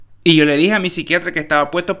Y yo le dije a mi psiquiatra que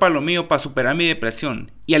estaba puesto para lo mío para superar mi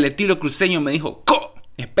depresión. Y al estilo cruceño me dijo, ¡Co!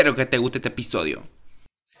 Espero que te guste este episodio.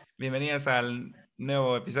 Bienvenidos al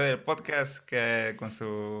nuevo episodio del podcast con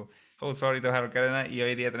su host favorito, Harold Cadena. Y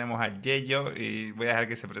hoy día tenemos a Yeyo y voy a dejar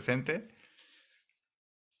que se presente.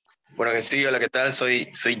 Bueno, que sí, hola, ¿qué tal? Soy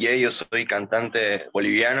Jay, yo soy cantante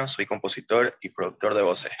boliviano, soy compositor y productor de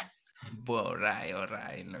voces.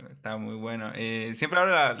 Alright, loco, está muy bueno. Siempre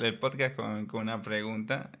hablo el podcast con una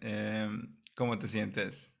pregunta. ¿Cómo te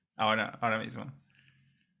sientes ahora mismo?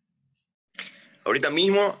 Ahorita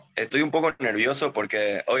mismo estoy un poco nervioso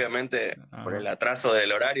porque obviamente por Ajá. el atraso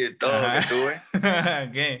del horario y todo que Ajá. tuve,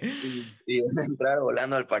 ¿Qué? y entrar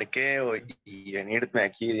volando al parqueo y venirme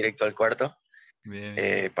aquí directo al cuarto Bien,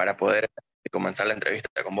 bien. para poder comenzar la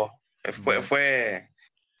entrevista con vos. Eh, Fue, Bueno. fue,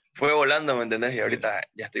 fue volando, ¿me entendés? Y Sí. ahorita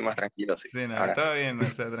ya estoy más tranquilo, sí. Sí, no, Ahora sí. todo bien, o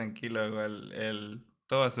sea, tranquilo, igual,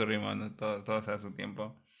 todo a su ritmo, ¿no? Todo a su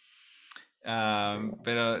tiempo. Sí.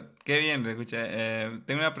 Pero qué bien, escucha,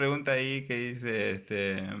 tengo una pregunta ahí que dice,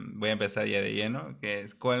 voy a empezar ya de lleno, que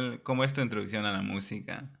es, ¿cómo es tu introducción a la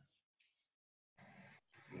música?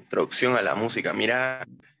 Introducción a la música. Mira,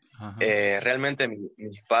 Ajá, realmente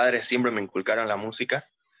mis padres siempre me inculcaron la música.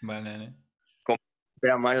 vale, vale.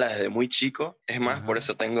 Comencé a amarla desde muy chico. Es más, por Ajá,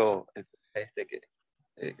 eso tengo este que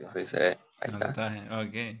se dice, ahí un está. tatuaje,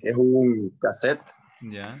 ok, Es un cassette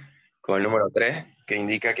ya, con el número 3 que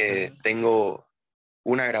indica que tengo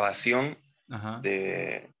una grabación ajá,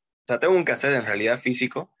 de... O sea, tengo un cassette en realidad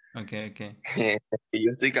físico ok, ok, y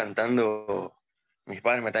yo estoy cantando, mis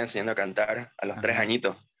padres me están enseñando a cantar a los 3 ajá,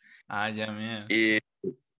 añitos. ah, ya, mía, Y,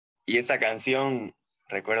 y esa canción,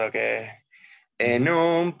 recuerdo que es En ajá,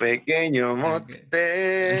 un pequeño ok, motel.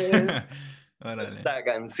 órale, Esa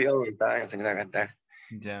canción me estaba enseñando a cantar.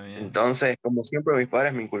 ya, mía, Entonces, como siempre, mis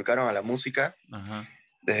padres me inculcaron a la música. ajá,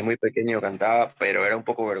 Desde muy pequeño cantaba, pero era un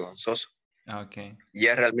poco vergonzoso. ah, ok,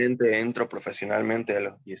 Ya realmente entro profesionalmente a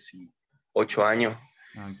los 18 años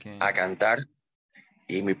ok, a cantar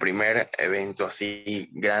y mi primer evento así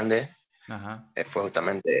grande ajá, fue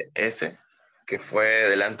justamente ese, que fue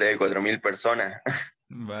delante de 4.000 personas.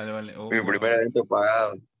 vale, vale, Mi primer wow, evento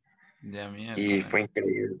pagado ya, y miércoles. fue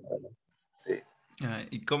increíble, la verdad. Sí. Ah,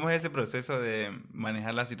 ¿y cómo es ese proceso de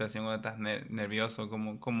manejar la situación cuando estás nervioso?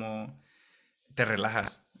 ¿Cómo te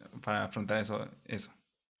relajas para afrontar eso?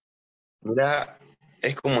 Mira,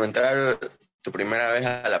 es como entrar tu primera vez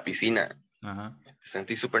a la piscina. Ajá, Te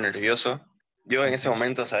sentí súper nervioso. Yo en ese ok,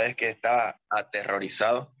 momento, sabes que estaba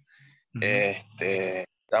aterrorizado. ujú,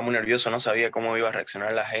 Estaba muy nervioso, no sabía cómo iba a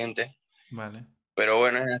reaccionar la gente. vale, Pero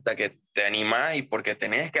bueno, es hasta que te animás y porque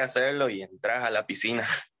tenés que hacerlo y entras a la piscina.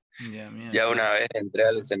 ya, Ya miércoles, una vez entré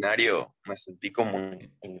al ajá, escenario, me sentí como ok,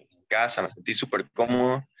 en casa, me sentí súper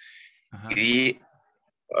cómodo y ajá, di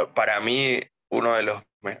para mí uno de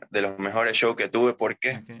los mejores shows que tuve. ¿Por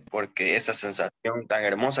qué? ok, Porque esa sensación tan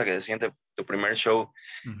hermosa que se siente tu primer show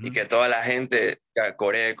y ujú, que toda la gente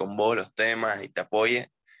coree con vos los temas y te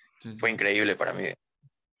apoye, sí, fue sí, increíble para mí.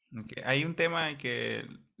 ok. ¿Hay un tema en que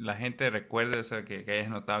la gente recuerde, o sea, que hayas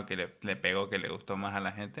notado que le pegó, que le gustó más a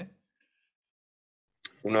la gente?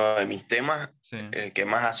 Uno de mis temas, Sí, el que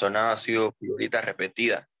más ha sonado ha sido Figurita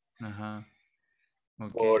Repetida, ajá,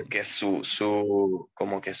 ok, porque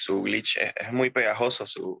como que su glitch es muy pegajoso,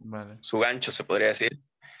 vale, su gancho se podría decir,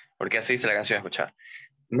 porque así dice la canción, escuchar.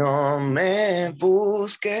 No me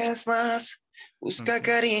busques más, busca ok.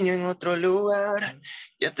 cariño en otro lugar.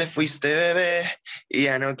 Ya te fuiste, bebé, y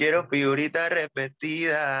ya no quiero figurita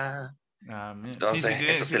repetida. Ah, sí, Entonces,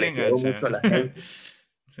 eso sí se te le quedó engancha. mucho a la gente.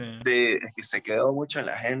 Sí. Sí, es que se quedó mucho en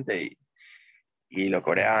la gente y lo Ujú.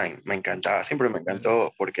 coreaban. Me encantaba, siempre me Sí.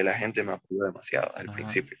 encantó porque la gente me apoyó demasiado al Ajá.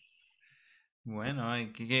 principio. Bueno,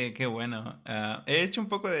 ay, qué bueno. Ah, he hecho un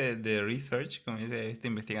poco de research, como dice, estoy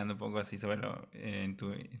investigando un poco así sobre en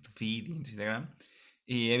tu feed y en tu Instagram.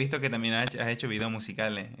 Y he visto que también has hecho videos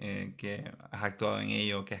musicales, que has actuado en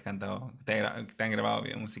ello, que has cantado, que te han grabado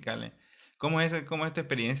videos musicales. Cómo es tu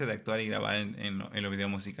experiencia de actuar y grabar en los videos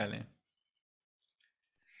musicales?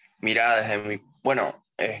 Mira,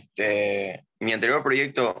 mi anterior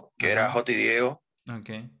proyecto, que era Ajá, J y Diego, ok,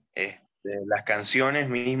 las canciones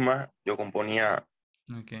mismas, yo componía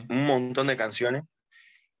ok, un montón de canciones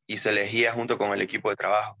y se elegía junto con el equipo de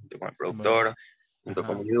trabajo, junto con el vale, productor, junto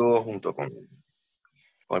con ajá, mi dúo,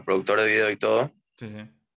 con el productor de video y todo. sí, sí,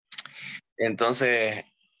 Entonces,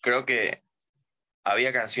 creo que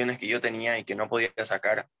había canciones que yo tenía y que no podía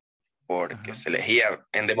sacar porque ajá, se elegía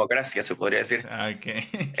en democracia, se podría decir. ah, ok,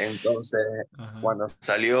 Entonces, ajá, cuando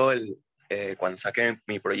cuando saqué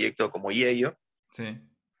mi proyecto como Yello, sí,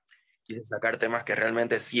 quise sacar temas que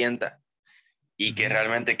realmente sienta y que ujú,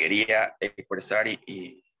 realmente quería expresar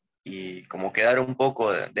y como que dar un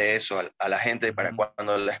poco de eso a la gente para Ujú.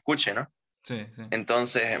 cuando la escuche, ¿no? Sí, sí.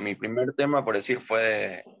 Entonces, mi primer tema, por decir,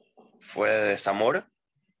 fue de desamor,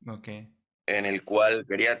 Ok. en el cual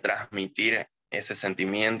quería transmitir ese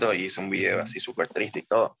sentimiento y hice un video Ujú. así súper triste y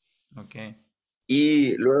todo. Ok.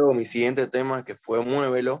 Y luego mi siguiente tema, que fue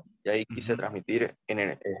Muévelo, y ahí quise Ujú. transmitir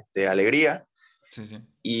alegría. Sí, sí.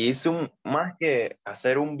 Y hice más que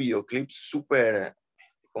hacer un videoclip súper,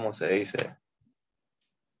 ¿cómo se dice?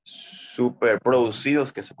 Súper Ujú.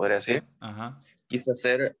 producidos, que se podría Sí. decir. Ajá. Quise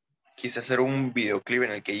hacer, quise hacer un videoclip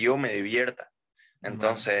en el que yo me divierta. Vale.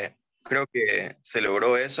 Entonces, creo que se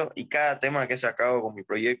logró eso. Y cada tema que he sacado con mi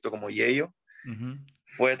proyecto como Yello Ujú.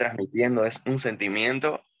 fue transmitiendo un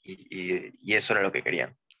sentimiento y eso era lo que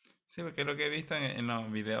querían. Sí, porque lo que he visto en los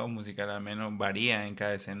videos musicales al menos varía en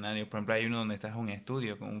cada escenario. Por ejemplo, hay uno donde estás en un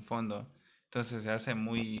estudio con un fondo. Entonces se hace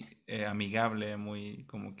muy amigable, muy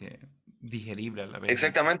como que digerible a la vez.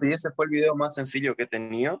 Exactamente, y ese fue el video más sencillo que he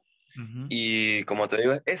tenido. Ujú. Y como te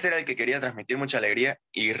digo, ese era el que quería transmitir mucha alegría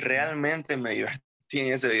y Sí. realmente me divertí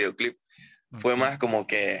en ese videoclip. Fue Ok. más como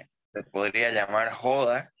que se podría llamar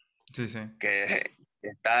joda Sí, sí. que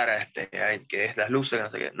estar, ay, que es las luces, no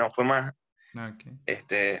sé qué. No, fue más Ok.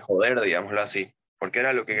 joder, digámoslo así, porque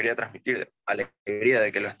era lo que Sí. quería transmitir, alegría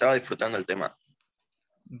de que lo estaba disfrutando el tema.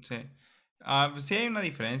 Sí. Ah, pues sí hay una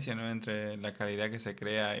diferencia, ¿no? Entre la calidad que se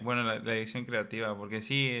crea y, bueno, la edición creativa, porque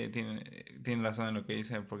sí tiene razón en lo que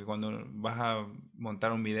dice, porque cuando vas a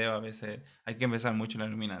montar un video a veces hay que empezar mucho en la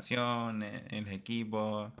iluminación, en los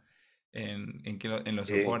equipos, en los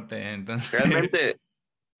Eh, soportes, entonces... realmente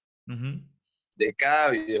Ujú. de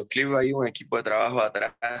cada videoclip hay un equipo de trabajo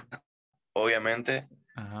atrás, obviamente,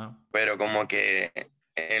 Ajá. pero como que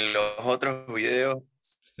en los otros videos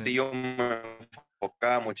Sí. sí yo me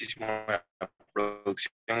enfocaba muchísimo en la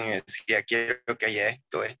producción y decía, quiero que haya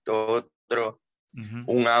esto, otro, Ujú.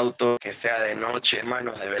 un auto que sea de noche,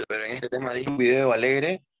 manos de vela. Pero en este tema dije un video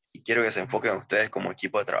alegre y quiero que se enfoquen ustedes como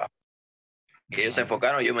equipo de trabajo. Y ellos se Vale.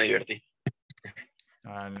 enfocaron y yo me divertí.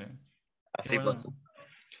 Vale. Así Bueno. pasó.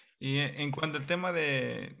 Y en cuanto al tema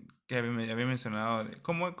de que había mencionado,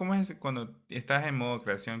 ¿cómo es cuando estás en modo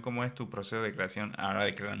creación? ¿Cómo es tu proceso de creación a la hora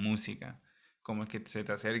de crear música? ¿Cómo es que se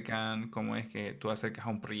te acercan? ¿Cómo es que tú acercas a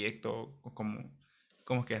un proyecto? ¿O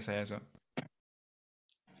cómo es que haces eso?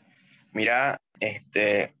 Mira,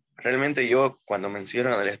 realmente yo cuando me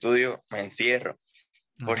encierro en el estudio, me encierro.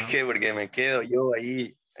 ¿Por Ajá, qué? Porque me quedo yo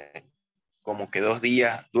ahí como que 2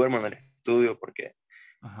 días, duermo en el estudio porque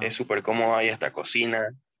es ajá, súper cómodo, hay hasta cocina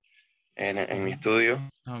en mi ujú. estudio.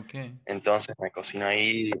 Ah, ok, Entonces me cocino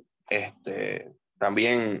ahí.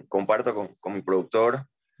 También comparto con mi productor,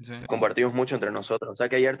 sí, compartimos mucho entre nosotros. O sea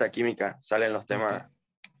que hay harta química, salen los ok. temas,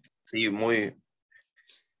 sí, muy,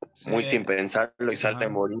 Sí, muy sin pensarlo y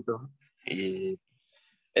salen ajá, bonitos. Y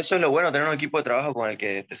eso es lo bueno, tener un equipo de trabajo con el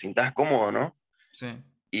que te sientas cómodo, ¿no? sí,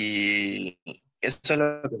 Y eso es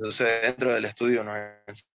lo que sucede dentro del estudio. Nos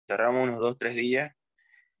encerramos unos 2, 3 días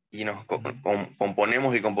y nos ujú,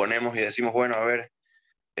 componemos y componemos y decimos, bueno, a ver,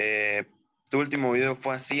 eh, tu último video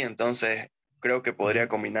fue así, entonces creo que podría ujú,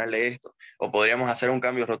 combinarle esto. O podríamos hacer un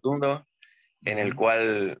cambio rotundo en ujú. el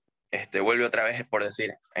cual vuelve otra vez, por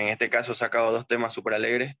decir, en este caso he sacado 2 temas súper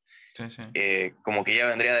alegres, Sí, sí, como que ya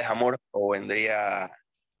vendría Desamor o vendría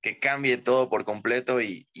que cambie todo por completo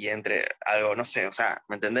y entre algo, no sé, o sea,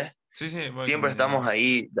 ¿me entendés? sí, sí, voy como Siempre estamos entendiendo.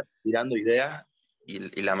 ahí tirando ideas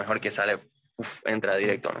y la mejor que sale, entra Ujú.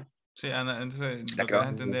 directo, ¿no? Sí, entonces La lo que que das a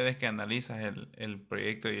vamos a hacer. entender es que analizas el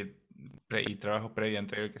proyecto y trabajo previo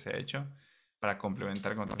anterior que se ha hecho para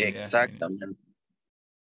complementar con tus ideas que vienen. Exactamente.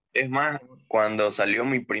 Es más, cuando salió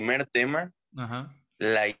mi primer tema, Ajá,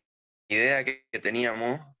 la idea que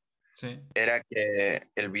teníamos sí, era que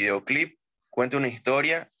el videoclip cuente una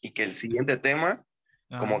historia y que el ujú, siguiente tema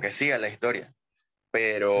como ajá, que siga la historia,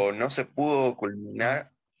 sí, pero no se pudo ah,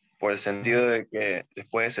 culminar por el ajá, sentido de que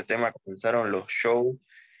después de ese tema comenzaron los shows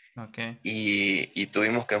ok, y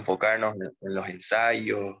tuvimos que enfocarnos en los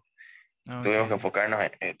ensayos, ok, tuvimos que enfocarnos,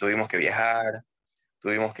 tuvimos que viajar,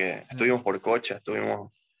 sí, estuvimos por coche,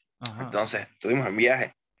 ajá, entonces estuvimos en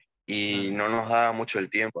viaje y vale, no nos daba mucho el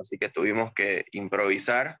tiempo, así que tuvimos que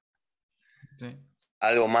improvisar sí,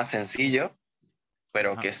 algo más sencillo,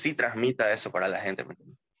 pero ajá. que sí transmita eso para la gente. ¿Me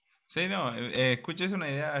entiendes? Sí, no, escuché, es una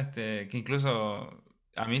idea que incluso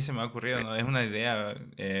a mí se me ha ocurrido, ¿no? Es una idea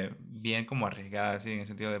bien como arriesgada, así, en el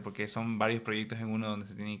sentido de porque son varios proyectos en uno donde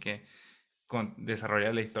se tienen que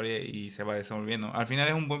desarrollar la historia y se va desenvolviendo. Al final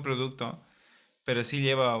es un buen producto, pero sí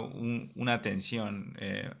lleva una atención,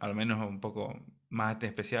 al menos un poco más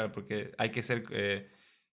especial, porque hay que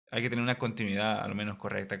tener una continuidad al menos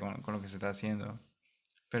correcta con lo que se está haciendo.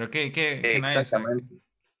 Pero qué nice. Exactamente.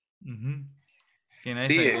 Ujú. Que nadie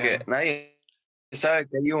Sí, sabe es que cómo. nadie sabe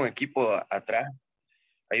que hay un equipo atrás,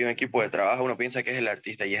 hay un equipo de trabajo, uno piensa que es el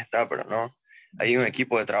artista y ya está, pero no. Hay un Ujú.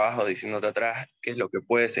 equipo de trabajo diciéndote atrás qué es lo que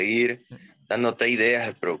puedes seguir, Sí. dándote ideas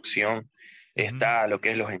de producción. Ujú. Está lo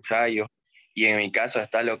que es los ensayos y en mi caso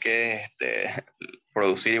está lo que es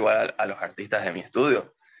producir igual a los artistas de mi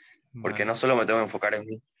estudio, porque no Vale. solo me tengo que enfocar en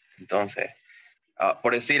mí. Entonces,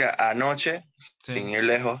 por decir, anoche, Sí. sin ir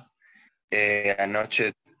lejos,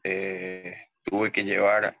 anoche tuve que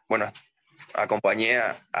llevar, bueno, acompañé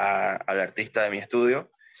al artista de mi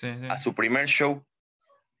estudio Sí, a sí. su primer show,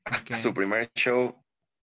 Ok. a su primer show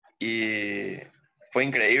y fue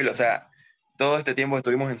increíble, o sea, todo este tiempo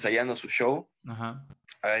estuvimos ensayando su show, Ajá.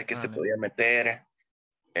 a ver qué se Órale. podía meter,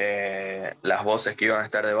 las voces que iban a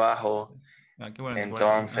estar debajo, Ah, qué bueno, qué bueno.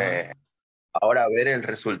 Ajá. entonces ahora ver el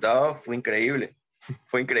resultado fue increíble,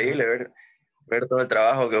 fue Ajá. increíble ver todo el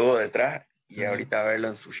trabajo que hubo detrás Sí, y sí. ahorita verlo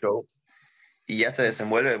en su show. Y ya se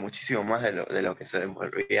desenvuelve muchísimo más de lo que se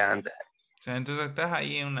desenvolvía antes. O sea, entonces estás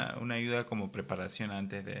ahí en una ayuda como preparación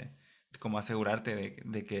antes de como asegurarte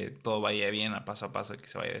de que todo vaya bien a paso y que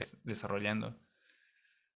se vaya desarrollando.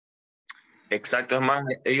 Exacto, es más,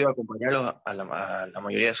 he ido a acompañarlos a la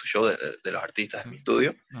mayoría de sus shows de los artistas Sí. de mi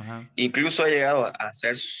estudio. Ajá. Incluso he llegado a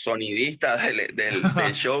ser sonidista del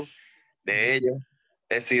show de ellos.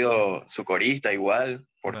 He sido su corista igual, Vale.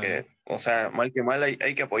 porque, o sea, mal que mal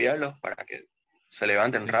hay que apoyarlos para que se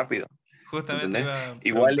levanten Sí. rápido, Justamente ¿entendés? iba a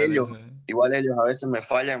Igual preguntar ellos, eso. igual ellos a veces me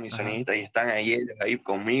fallan, mis Ajá. sonistas, y están ahí ellos ahí Ah,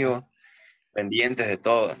 conmigo, pendientes de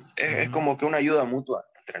todo. Es ujú. como que una ayuda mutua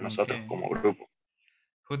entre Ok. nosotros como grupo.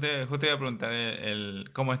 Justo iba a preguntar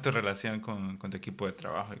cómo es tu relación con tu equipo de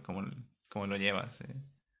trabajo y cómo lo llevas.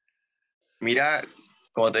 Mira,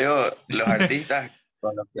 como te digo, los artistas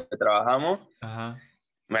con los que trabajamos Ajá.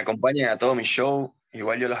 me acompañan a todo mi show,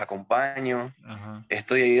 igual yo los acompaño, Ajá.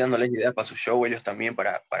 estoy ahí dándoles ideas para su show, ellos también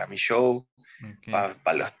para mi show, Ok.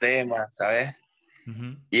 para los temas, ¿sabes?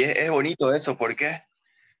 Ujú. Y es bonito eso, ¿por qué?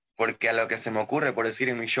 Porque a lo que se me ocurre, por decir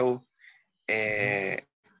en mi show, Ujú.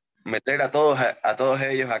 meter a todos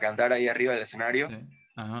ellos a cantar ahí arriba del Sí. escenario,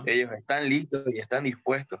 Ajá. ellos están listos y están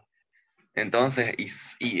dispuestos. Ok. Entonces,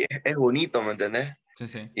 y es bonito, ¿me entendés? Sí,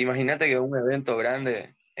 sí. Imagínate que en un evento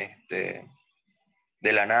grande,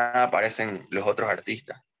 de la nada aparecen los otros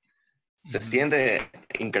artistas. Se Ujú. siente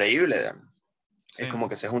increíble, Dan. Sí. Es como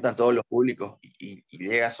que se juntan todos los públicos y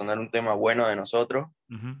llega a sonar un tema bueno de nosotros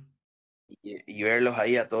Ujú. y verlos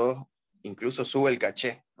ahí a todos, incluso sube el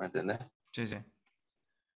caché, ¿me entendés? Sí, sí.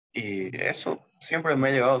 Y eso siempre me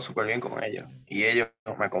he llevado súper bien con ellos y ellos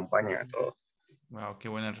me acompañan a todos. Wow, qué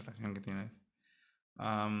buena relación que tienes.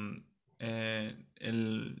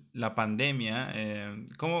 La pandemia,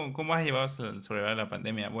 ¿cómo has llevado sobrellevar la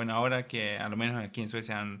pandemia? Bueno, ahora que a lo menos aquí en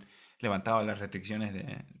Suecia han levantado las restricciones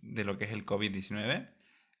de lo que es el COVID-19,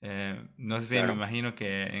 no sé si me Claro. imagino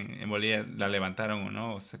que en Bolivia la levantaron o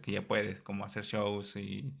no, o sea que ya puedes como hacer shows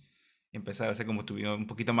y empezar a hacer como tu vida un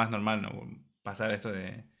poquito más normal, ¿no? Pasar esto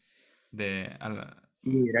de Y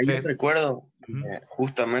mira, yo ¿crees? recuerdo que Ujú.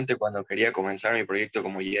 justamente cuando quería comenzar mi proyecto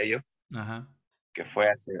como Yayo, Ajá, que fue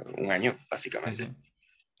hace un año, sí, sí, básicamente,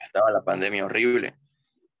 estaba la pandemia horrible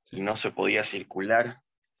sí, y no se podía circular.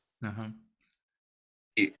 ajá,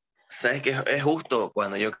 Y sabes que es justo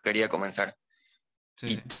cuando yo quería comenzar sí,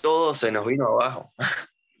 y sí. todo se nos vino abajo,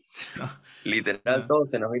 literal Ah, todo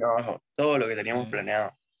se nos vino abajo, todo lo que teníamos sí.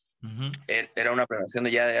 planeado. Ujú. Era una planeación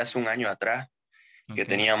de ya de hace un año atrás que Ok,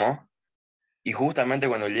 teníamos y justamente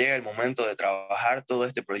cuando llega el momento de trabajar todo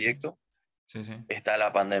este proyecto, sí, sí, está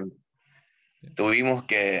la pandemia. sí. Tuvimos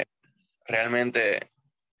que realmente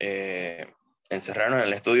eh, encerrarnos en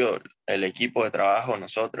el estudio, el equipo de trabajo,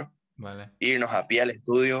 nosotros, Vale. irnos a pie al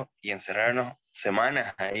estudio y encerrarnos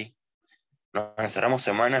semanas ahí. Nos encerramos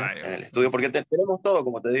semanas en Rayos, el estudio ok. porque tenemos todo,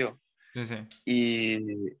 como te digo. Sí, sí.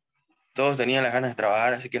 Y todos tenían las ganas de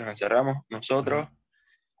trabajar, así que nos encerramos Ajá, nosotros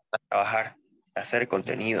a trabajar, a hacer sí.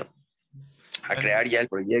 contenido, a Bueno, crear ya el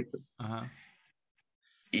proyecto. ajá.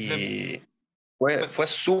 Le- Y fue, pues, fue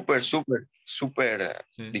súper, súper, súper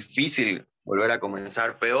sí, difícil volver a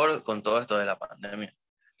comenzar, peor con todo esto de la pandemia,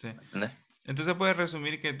 sí. ¿entendés? Entonces puedes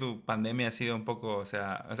resumir que tu pandemia ha sido un poco, o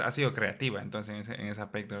sea, ha sido creativa, entonces en ese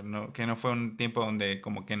aspecto, ¿no? Que no fue un tiempo donde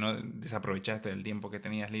como que no desaprovechaste el tiempo que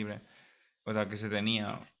tenías libre, o sea, que se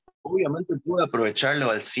tenía. Obviamente pude aprovecharlo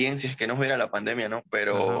al 100 si es que no hubiera la pandemia, ¿no? Ajá,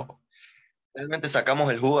 Pero realmente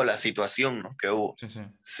sacamos el jugo a la situación, ¿no? que hubo. sí, sí.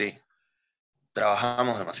 Sí,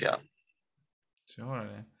 trabajamos demasiado. Sí,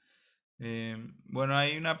 órale. Bueno,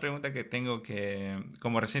 hay una pregunta que tengo que,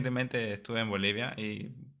 como recientemente estuve en Bolivia y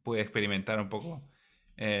pude experimentar un poco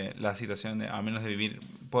la situación, al menos de vivir,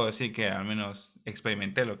 puedo decir que al menos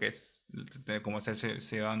experimenté lo que es como ser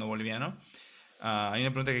ciudadano boliviano. Hay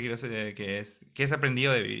una pregunta que quiero hacer que es, ¿qué has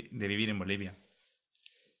aprendido de vivir en Bolivia?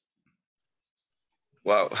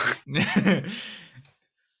 Wow.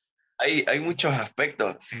 Hay muchos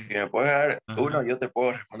aspectos. Si me puedes dar uno, Ajá. yo te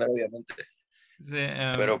puedo responder, obviamente. Sí,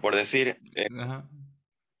 Pero por decir, ajá.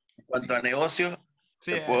 en cuanto a negocios,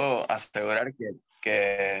 Sí, te puedo asegurar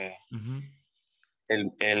que ujú.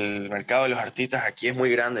 el mercado de los artistas aquí es muy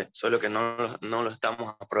grande, solo que no lo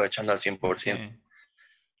estamos aprovechando al 100%. Ok,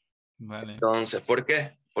 vale. Entonces, ¿por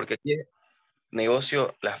qué? Porque aquí es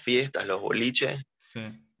negocio las fiestas, los boliches, Sí.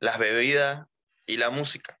 las bebidas y la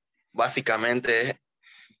música. Básicamente es,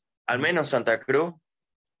 al Ujú. menos Santa Cruz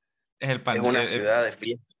Es el es pan. una ciudad de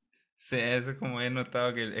fiesta. Sí, eso es como he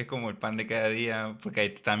notado que es como el pan de cada día, porque ahí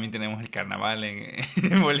también tenemos el carnaval en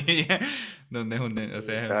Bolivia, donde es o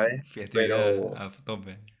sea, es ¿Sabes? festividad Pero a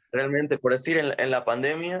tope. realmente, por decir, en la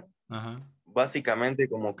pandemia, Ajá. básicamente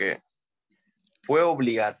como que fue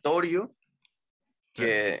obligatorio Sí.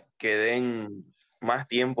 que den más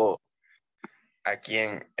tiempo aquí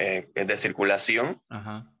de circulación.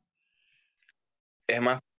 Ajá. Es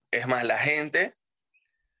más, es más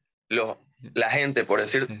los, la gente, por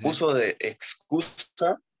decir, Sí, sí. puso de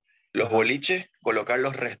excusa los Ajá. boliches, colocar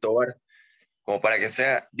los restobar como para que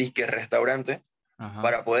sea disque restaurante, Ajá.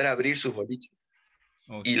 para poder abrir sus boliches.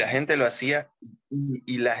 Ok. Y la gente lo hacía,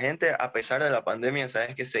 y la gente, a pesar de la pandemia,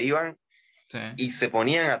 sabes que se iban Sí. y se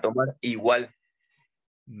ponían a tomar igual.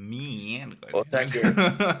 O Miércoles. sea que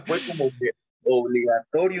fue como que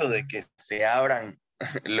obligatorio de que se abran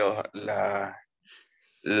los, las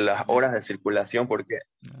Sí. horas de circulación, porque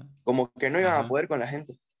como que no iban a Ajá. poder con la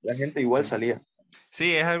gente igual Sí. salía.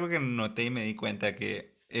 Sí, es algo que noté y me di cuenta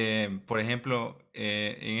que, por ejemplo,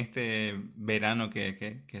 en este verano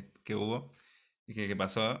que hubo, que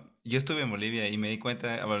pasó, yo estuve en Bolivia y me di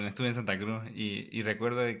cuenta, bueno, estuve en Santa Cruz y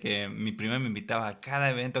recuerdo de que mi prima me invitaba a cada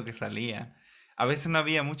evento que salía. A veces no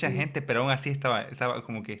había mucha Mm. gente, pero aún así estaba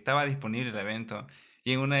como que estaba disponible el evento.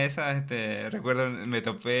 Y en una de esas, recuerdo, me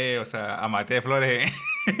topé, o sea, a Mateo Flores.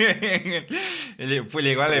 Pues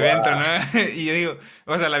llegó al evento, ¿no? Guau. Y yo digo,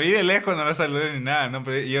 o sea, la vi de lejos, no la saludé ni nada, ¿no?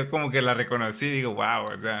 Pero yo como que la reconocí, digo, wow,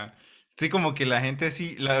 o sea, sí como que la gente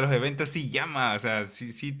sí, los eventos sí llama, o sea,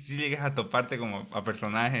 sí llegas a toparte como a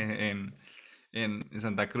personajes en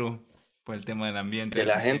Santa Cruz por el tema del Que ambiente,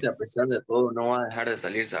 la porque gente, a pesar de todo, no va a dejar de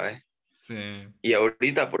salir, ¿sabes? sí, Y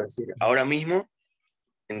ahorita, por decir, ahora mismo,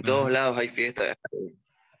 en todos ajá, lados hay fiestas de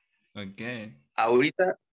Halloween. ok,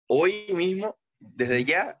 Ahorita, hoy mismo, ujú, desde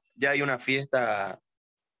ya hay una fiesta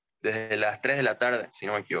desde las 3 de la tarde, si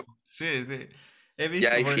no me equivoco. sí, sí, he Ya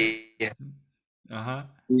visto, hay fiesta.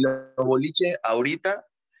 ajá, Y los boliches ahorita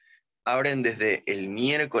abren desde el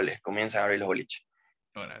miércoles, comienzan a abrir los boliches.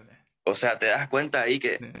 órale, O sea, te das cuenta ahí sí,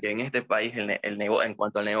 que en este país, en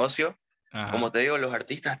cuanto al negocio, como ajá, te digo, los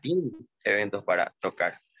artistas tienen eventos para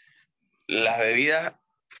tocar. sí, Las bebidas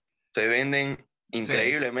se venden sí,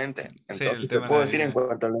 increíblemente. sí, el Entonces, te tema de la puedo decir, en bebida.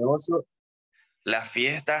 cuanto al negocio, las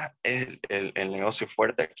fiestas es el negocio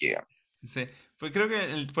fuerte aquí, digamos. Sí, pues creo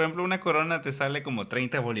que, por ejemplo, una corona te sale como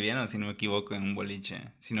 30 bolivianos, si no me equivoco, en un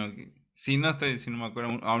boliche. Si no me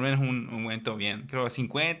acuerdo, al menos un evento bien. Creo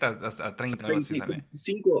 50 hasta 30, algo así 20, sale.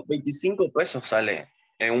 25 pesos sale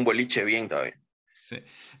en un boliche bien todavía. Sí.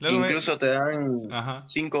 Luego Incluso te dan ajá.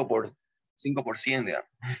 5 por 100, digamos.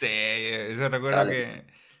 Sí, eso recuerdo Sale.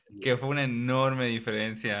 que fue una enorme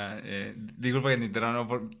diferencia. Disculpa que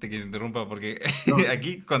te interrumpa, porque No,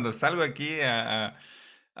 aquí, cuando salgo aquí a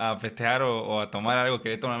festejar o a tomar algo,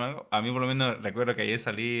 querer tomar algo, a mí por lo menos recuerdo que ayer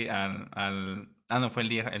salí no, fue el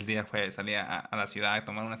día fue, salí a la ciudad a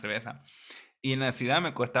tomar una cerveza. Y en la ciudad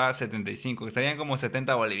me costaba 75, que salían como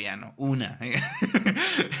 70 bolivianos. Una.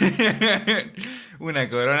 Una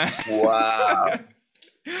corona. wow.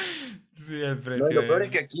 Sí, el No, y precio lo peor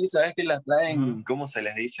es de... que aquí, ¿sabes que las Ajá. traen, cómo se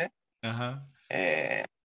les dice? Ajá. Eh,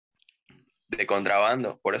 de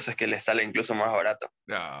contrabando. Por eso es que les sale incluso más barato.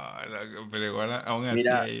 No, pero igual aún así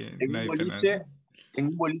Mira, hay en una un diferencia. boliche, en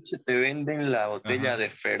un boliche te venden la botella Ajá. de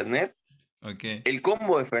Fernet, Ok. el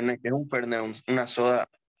combo de Fernet, que es un Fernet, una soda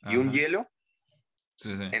y un Ajá. hielo,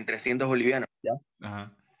 Sí, sí. en 300 bolivianos, ¿ya?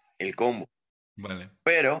 Ajá. El combo. Vale.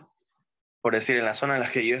 Pero, por decir, en la zona en la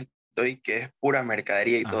que yo estoy, que es pura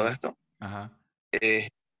mercadería y todo Ajá. esto, Ajá.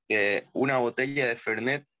 una botella de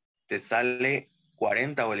Fernet te sale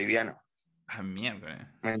 40 bolivianos, Ah,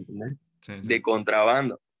 mierda. ¿me entiendes? Sí, sí. De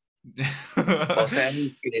contrabando. O sea, es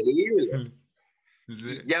increíble.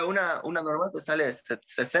 Sí. Y ya una normal te sale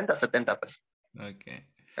 60, 70 pesos. Ok.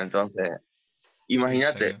 Entonces, Sí, está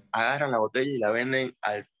imagínate, bien. agarran la botella y la venden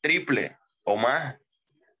al triple o más.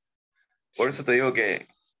 Por eso te digo que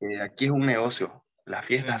aquí es un negocio. Las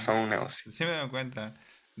Sí, fiestas son un negocio. sí me doy cuenta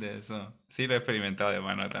de eso. Sí lo he experimentado de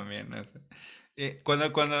mano también, no sé.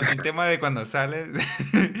 En tema de cuando sales,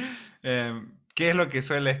 ¿qué es lo que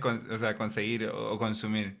sueles o sea, conseguir o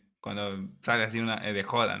consumir cuando sales así de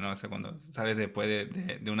joda, ¿no? O sea, cuando sales después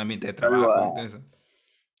de un ambiente de Algo trabajo y todo eso.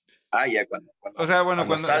 ya O sea, bueno,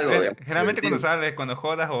 cuando salgo, digamos, generalmente cuando divertido. sales, cuando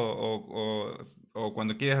jodas o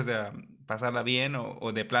cuando quieres, o sea, pasarla bien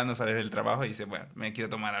o de plano sales del trabajo y dices, bueno, me quiero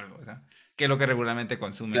tomar algo, o sea, ¿qué es lo que regularmente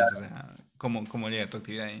consumes? O Claro. sea, cómo llega tu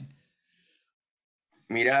actividad ahí?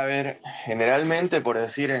 Mira, a ver, generalmente, por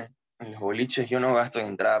decir, en los boliches yo no gasto en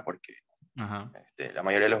entrada porque Ajá, la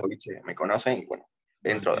mayoría de los boliches me conocen y bueno,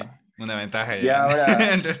 ok, entro. una ventaja Ya ya.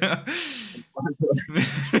 ahora, Entonces, no. en cuanto,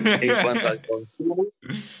 en cuanto al consumo,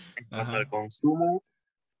 en cuanto al Ajá, consumo,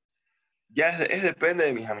 ya depende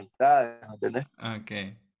de mis amistades, ¿me ¿entendés? ok,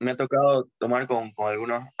 Me ha tocado tomar con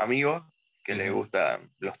algunos amigos que sí, les sí,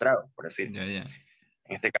 gustan los tragos, por decir. ya, ya,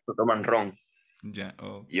 En este caso toman ron. ya,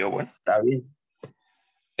 oh, Y yo, bueno, está bien.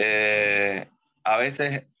 Eh, a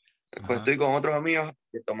veces, pues ajá, estoy con otros amigos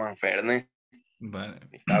que toman Fernet. vale,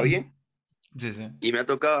 Está bien. sí, sí, Y me ha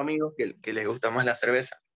tocado amigos que les gusta más la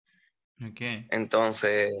cerveza. ok,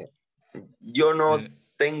 Entonces, yo no eh,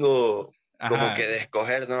 tengo como ajá, que de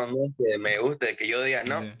escoger, no, no es que sí, me guste, que yo diga,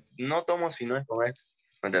 sí, no, no tomo si no es con esto,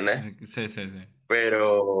 ¿me entendés? sí, sí, sí.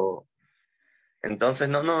 Pero, entonces,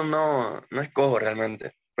 no escojo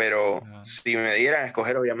realmente. Pero Ah, si me dieran a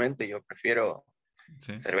escoger, obviamente, yo prefiero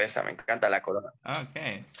sí. cerveza, me encanta la Corona. Ah,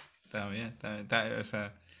 ok. Está bien, o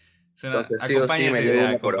sea, Entonces, sí o sí, acompaña esa me llevo idea,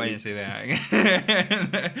 una acompaña Coronita. esa idea.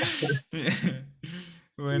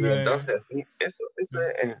 Bueno, Y entonces, sí, eso es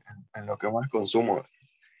en lo que más consumo.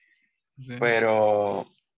 sí, Pero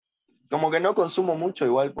como que no consumo mucho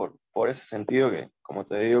igual por ese sentido que, como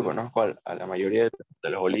te digo, sí, conozco a la mayoría de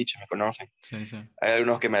los boliches, me conocen. sí, sí. Hay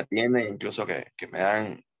algunos que me atienden, incluso que me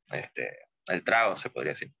dan el trago, se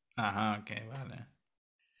podría decir. Ajá, ok, vale.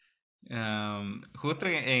 Justo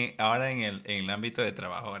ahora en el ámbito de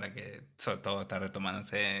trabajo, ahora que sobre todo está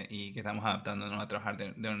retomándose y que estamos adaptándonos a trabajar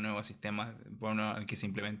de un nuevo sistema, bueno, al que se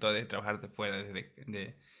implementó de trabajar de fuera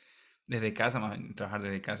desde casa, más bien trabajar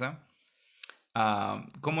desde casa.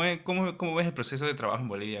 ¿Cómo ves el proceso de trabajo en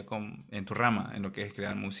Bolivia en tu rama, en lo que es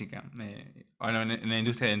crear música, ahora en la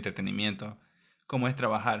industria de entretenimiento? ¿Cómo es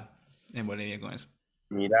trabajar en Bolivia con eso?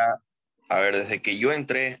 Mira, a ver, desde que yo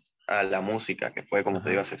entré a la música, que fue, como te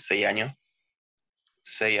digo, Ajá, hace 6 años,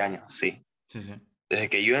 sí. sí, sí. Desde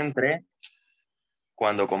que yo entré,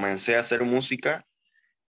 cuando comencé a hacer música,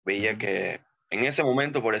 veía Ujú, que en ese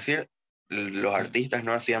momento, por decir, los sí, artistas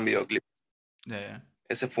no hacían videoclips. ya, ya,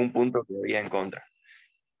 Ese fue un punto que había en contra.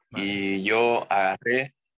 vale, Y yo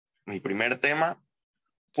agarré mi primer tema,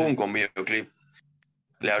 sí, pum, con videoclip.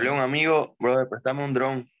 Le ok, hablé a un amigo, brother, préstame un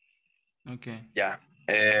dron. ok, Ya.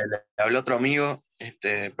 Le hablé a otro amigo,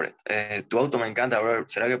 tu auto me encanta, brother.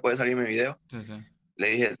 ¿Será que puede salir mi video? sí, sí, Le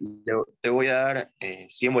dije, te voy a dar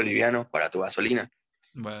 100 bolivianos para tu gasolina.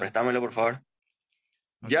 vale, Préstamelo, por favor.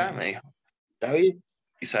 ok, Ya, me dijo, está bien.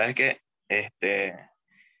 Y sabes qué,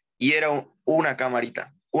 y era una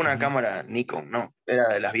camarita, una ujú, cámara Nikon, no, era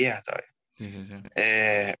de las viejas todavía. sí, sí, sí,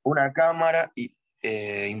 Una cámara y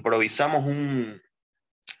improvisamos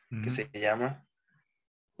 ¿qué ujú, se llama?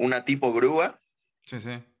 Una tipo grúa sí,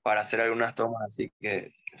 sí, para hacer algunas tomas así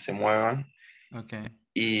que se muevan. ok.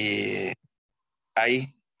 Y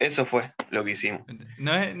ahí, eso fue lo que hicimos.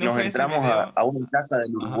 ¿No Nos fue ese entramos video? a una casa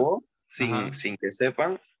del Ajá, Urubó ajá, sin que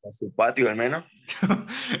sepan, a su patio al menos,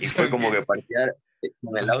 y fue como que ok, parquear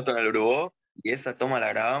con el ajá, auto en el Urubó y esa toma la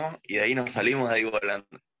grabamos y de ahí nos sí, salimos de ahí volando.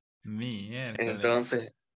 miércoles,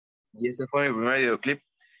 Entonces, y ese fue mi primer videoclip.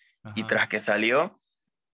 Y ajá, tras que salió,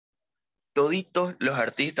 toditos los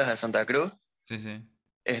artistas de Santa Cruz sí, sí,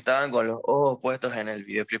 estaban con los ojos puestos en el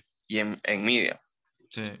videoclip y en Media.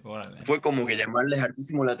 sí, órale, Fue como que llamarles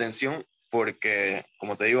hartísimo la atención porque,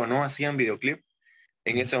 como te digo, no hacían videoclip.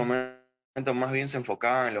 En ese ujú, momento más bien se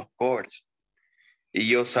enfocaban en los covers. Y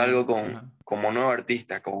yo sí, salgo ajá, como nuevo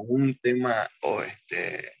artista, con un tema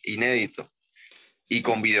inédito y sí,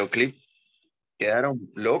 con videoclip. Quedaron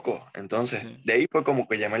locos. Entonces, sí, de ahí fue como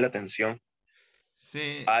que llamé la atención.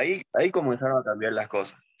 sí, Ahí comenzaron a cambiar las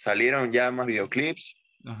cosas. Salieron ya más videoclips.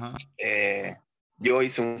 ajá, Eh, yo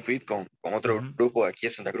hice un feat con otro ujú, grupo de aquí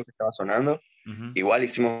de Santa Cruz que estaba sonando. ujú, Igual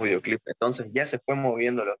hicimos videoclips. Entonces ya se fue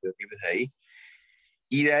moviendo los videoclips de ahí.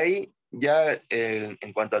 Y de ahí ya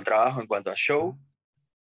en cuanto al trabajo, en cuanto al ajá, show,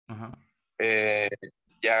 ajá, eh,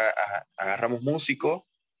 ya agarramos músicos,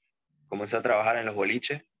 comencé a trabajar en los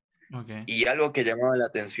boliches. ok, Y algo que llamaba la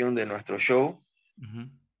atención de nuestro show ujú,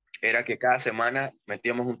 era que cada semana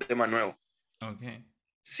metíamos un tema nuevo. Ok.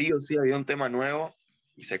 Sí o sí había un tema nuevo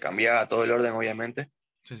y se cambiaba todo el orden, obviamente,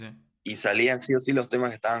 Sí, sí. y salían sí o sí los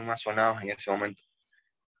temas que estaban más sonados en ese momento.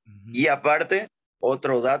 Ujú. Y aparte,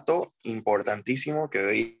 otro dato importantísimo que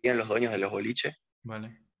veían los dueños de los boliches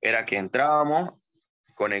Vale. era que entrábamos,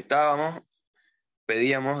 conectábamos,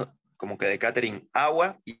 pedíamos como que de catering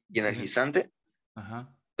agua y Sí, sí. energizante,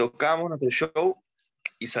 Ajá. tocábamos nuestro show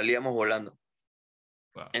y salíamos volando.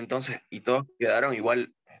 Wow. Entonces, y todos quedaron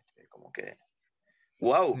igual, como que,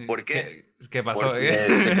 wow, Sí, ¿por qué? ¿qué pasó? Porque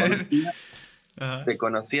Ajá. se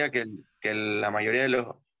conocía que la mayoría de los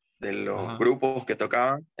Ajá. grupos que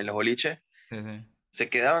tocaban en los boliches Sí, sí. se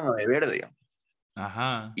quedaban a beber, digamos.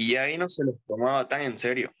 Ajá. Y ahí no se los tomaba tan en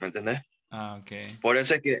serio, ¿me entendés? Ah, ok. Por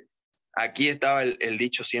eso es que aquí estaba el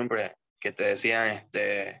dicho siempre que te decían,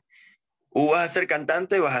 vas a ser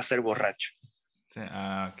cantante, vas a ser borracho. Sí.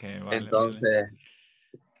 Ah, ok, vale, vale. Entonces,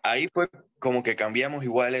 ahí fue como que cambiamos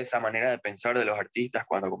igual esa manera de pensar de los artistas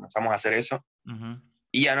cuando comenzamos a hacer eso. Ujú.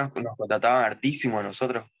 Y ya nos contrataban hartísimo a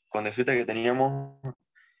nosotros. Con decirte que teníamos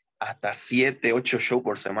hasta 7, 8 shows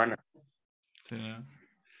por semana. Sí, ¿no?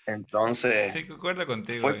 Sí, Entonces, sí, concuerdo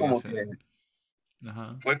contigo fue en como eso. que,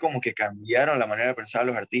 Ajá. fue como que cambiaron la manera de pensar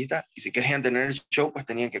los artistas y si querían tener show, pues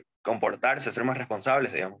tenían que comportarse, ser más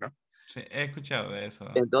responsables, digamos, ¿no? Sí, he escuchado de eso.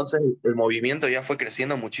 Entonces, el movimiento ya fue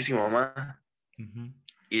creciendo muchísimo más Ujú.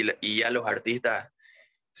 y ya los artistas,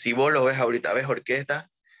 si vos lo ves ahorita, ves orquestas,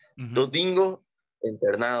 Ujú. totingos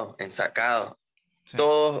internados, ensacados, Sí,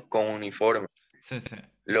 todos con uniforme. sí, sí,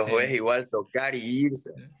 Los ves sí, igual tocar y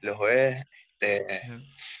irse, sí, los ves sí.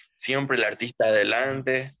 siempre el artista Ajá.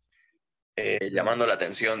 adelante, Sí, llamando la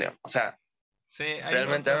atención, digamos. O sea, sí, hay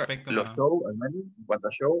realmente otro aspecto, los ¿no? shows, al menos en cuanto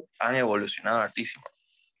a show, han evolucionado hartísimo.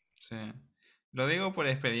 Sí. Lo digo por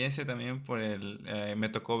experiencia también, me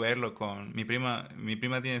tocó verlo con mi prima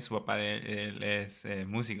tiene su papá, él es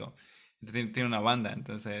músico, entonces tiene una banda,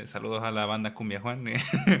 entonces saludos a la banda Cumbia Juan,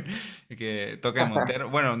 que toca en Montero,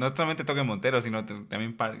 bueno, no solamente toca en Montero, sino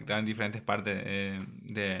también en diferentes partes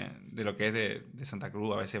de lo que es de Santa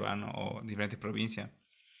Cruz, a veces van, o diferentes provincias,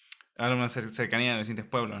 a una cercanía de los distintos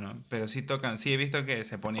pueblos, ¿no? Pero sí tocan, sí he visto que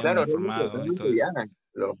se ponían Claro, uniformados y realmente todo eso. viajan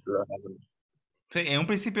Sí, en un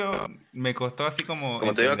principio me costó así como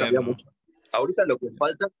como te digo, ha cambiado entenderlo. mucho. Ahorita lo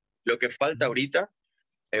que falta Ujú. ahorita,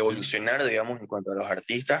 Sí, evolucionar, digamos, en cuanto a los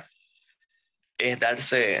artistas, es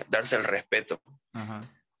darse el respeto. ajá,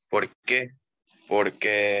 ¿Por qué?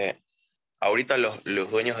 Porque ahorita los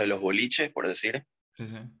dueños de los boliches, por decir, sí,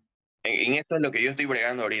 sí, en esto es lo que yo estoy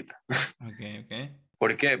bregando ahorita. ok, ok,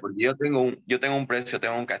 ¿Por qué? Porque yo tengo un precio,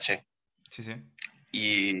 tengo un caché. sí, sí,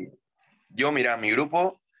 Y yo, mira, mi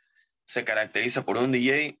grupo se caracteriza por un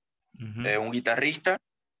DJ, ujú, un guitarrista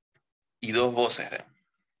y dos voces.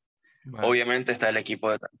 vale, Obviamente está el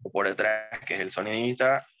equipo por detrás, que es el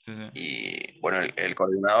sonidista, sí, sí, y bueno, el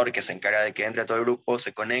coordinador que se encarga de que entre todo el grupo,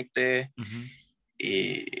 se conecte, ujú,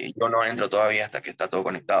 y yo no entro todavía hasta que está todo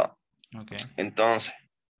conectado. ok, Entonces,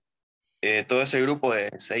 todo ese grupo de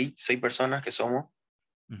seis personas que somos,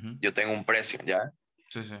 ujú, yo tengo un precio, ¿ya?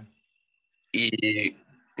 sí, sí, Y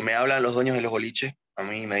me hablan los dueños de los boliches, a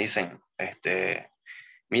mí me dicen,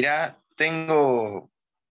 mira,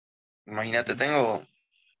 imagínate, ujú, tengo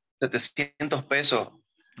 700 pesos,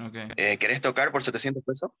 ok, ¿querés tocar por 700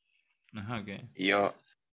 pesos? ajá, ok, Y yo,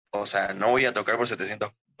 o sea, no voy a tocar por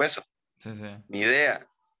 700 pesos, sí, sí, ni idea,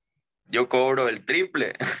 yo cobro el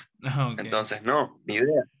triple, ok, entonces no, ni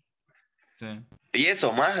idea. sí, Y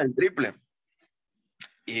eso, más el triple.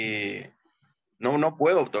 Y no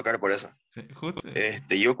puedo tocar por eso. sí, justo,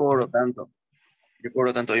 Yo cobro ujú, tanto, yo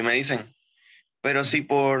cobro tanto. Y me dicen, pero ujú, si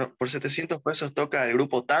por 700 pesos toca el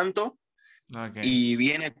grupo tanto ok, y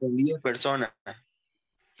viene con 10 personas.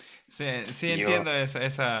 sí, sí Y yo, entiendo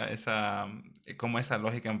como esa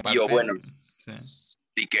lógica en y yo parte, bueno, sí,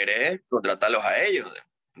 si querés, contratarlos a ellos.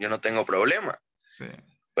 Yo no tengo problema. sí,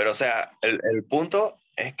 Pero, o sea, el punto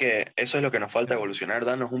es que eso es lo que nos sí, falta evolucionar,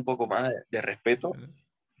 darnos un poco más de respeto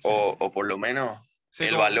sí, o por lo menos sí,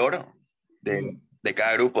 el como, valor de, mm, de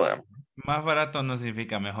cada grupo. Digamos. más barato no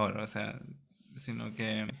significa mejor, o sea, sino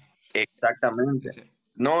que... Exactamente. Sí,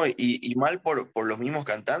 No, y mal por los mismos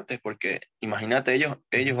cantantes, porque imagínate, ellos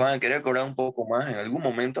ujú, van a querer cobrar un poco más en algún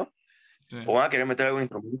momento sí, o van a querer meter algún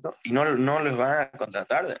instrumento y no les van a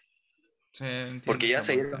contratar, sí, entiendo porque ya esa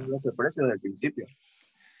se parte. dieron ese precio desde el principio.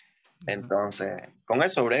 Ujú, Entonces, con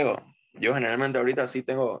eso brego. Yo generalmente ahorita sí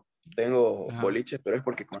tengo ajá, boliches, pero es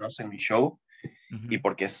porque conocen mi show ujú, y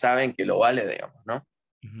porque saben que lo vale, digamos, ¿no?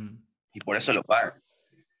 ujú. Y por eso lo pagan.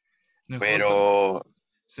 No, justo, Pero,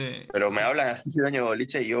 sí, pero me hablan así, dueño de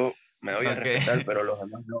boliche, y yo me doy a ok. respetar, pero los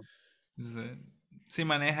demás no. Sí, sí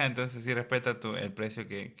maneja, entonces sí respeta el precio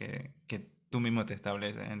que tú mismo te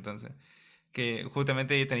estableces. Entonces, que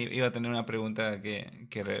justamente yo iba a tener una pregunta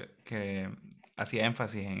que hacía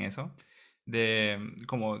énfasis en eso, de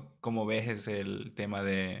cómo ves es el tema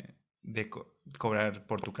de cobrar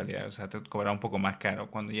por tu calidad, o sea, cobrar un poco más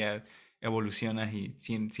caro cuando ya evolucionas y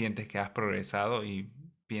sientes que has progresado y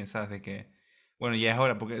piensas de que, bueno, ya es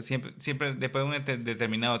hora, porque siempre después de un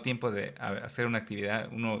determinado tiempo de hacer una actividad,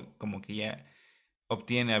 uno como que ya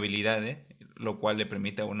obtiene habilidades, lo cual le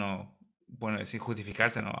permite a uno, bueno, decir,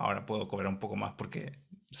 justificarse, ¿no? Ahora puedo cobrar un poco más porque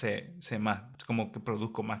sé más, como que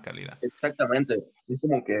produzco más calidad. Exactamente. Es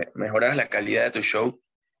como que mejoras la calidad de tu show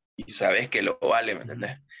y sabes que lo vale, ¿me Ujú.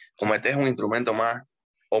 entendés? O Sí, metes un instrumento más,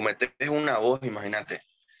 o metes una voz, imagínate.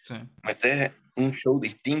 sí. Metes un show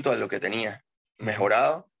distinto a lo que tenías, Ujú.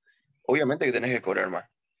 mejorado, obviamente que tenés que cobrar más,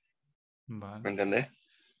 Vale. ¿me entendés?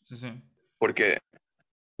 Sí, sí. Porque,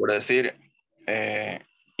 por decir, eh,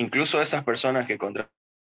 incluso esas personas que contratan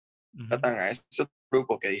Ujú. a ese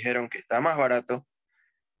grupo que dijeron que está más barato,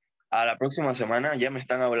 a la próxima semana ya me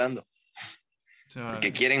están hablando, Sí,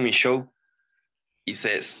 porque vale. quieren mi show y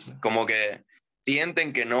Sí, como que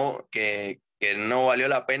sienten que no valió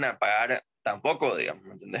la pena pagar tampoco, digamos,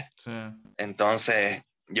 ¿me entendés? sí, Entonces,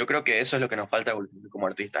 yo creo que eso es lo que nos falta evolucionar como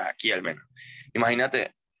artistas, aquí al menos. sí.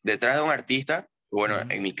 Imagínate, detrás de un artista, bueno, Ujú.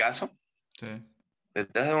 en mi caso, Sí.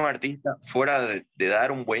 detrás de un artista, fuera de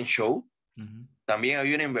dar un buen show, Ujú. también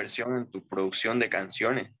había una inversión en tu producción de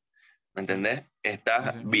canciones, ¿me Sí, entendés? sí,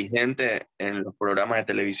 Estás sí. vigente en los programas de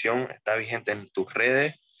televisión, estás vigente en tus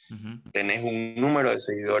redes, Ujú. tenés un número de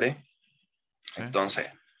seguidores, Sí, entonces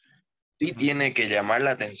sí ok. tiene que llamar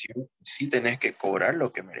la atención, sí tenés que cobrar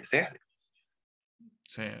lo que mereces.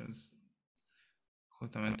 Sí,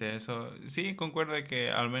 justamente eso. Sí, concuerdo de que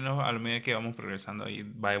al menos a la medida que vamos progresando y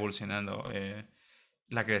va evolucionando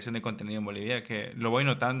la creación de contenido en Bolivia, que lo voy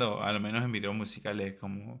notando, al menos en videos musicales,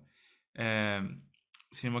 como, eh,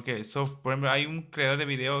 sino que, por ejemplo, hay un creador de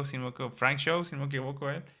videos, sino que Frank Show, si no me equivoco,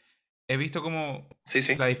 él. He visto como Sí,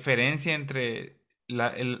 sí, la diferencia entre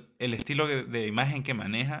el estilo de imagen que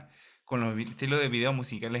maneja con los estilos de videos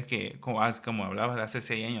musicales que, como hablabas de hace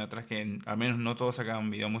 6 años atrás, que al menos no todos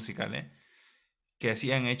sacaban videos musicales que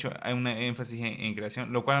sí han hecho hay un énfasis en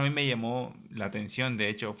creación, lo cual a mí me llamó la atención, de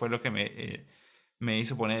hecho, fue lo que me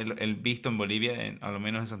hizo poner el visto en Bolivia, a lo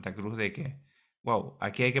menos en Santa Cruz, de que, wow,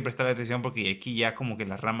 aquí hay que prestar atención porque aquí ya como que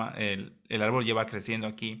la rama, el árbol lleva creciendo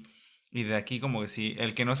aquí, y de aquí como que si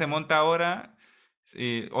el que no se monta ahora,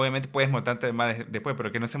 obviamente puedes montarte más después, pero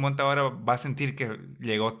el que no se monta ahora va a sentir que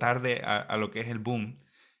llegó tarde a lo que es el boom,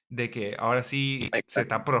 de que ahora sí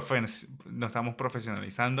exacto. nos estamos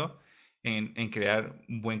profesionalizando en crear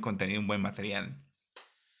un buen contenido, un buen material.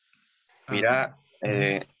 Ah, Mira,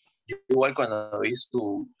 ujú, yo igual cuando vi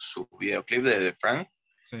su videoclip de Frank,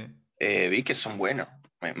 sí, vi que son buenos.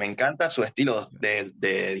 Me encanta su estilo de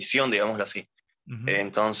edición, digámoslo así. ujú,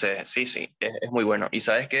 Entonces, sí, sí, es muy bueno. Y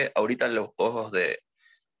sabes que ahorita los ojos de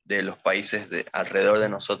los países alrededor de ujú,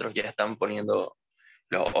 nosotros ya están poniendo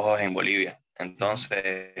los ojos en Bolivia. ujú,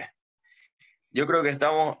 Entonces, yo creo que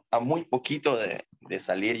estamos a muy poquito de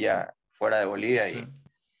salir ya fuera de Bolivia sí.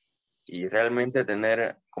 y realmente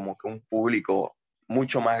tener como que un público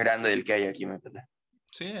mucho más grande del que hay aquí, ¿me entiendes?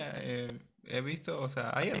 Sí, he visto, o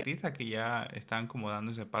sea, hay artistas que ya están como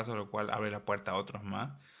dando ese paso, lo cual abre la puerta a otros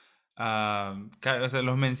más. Claro, o sea,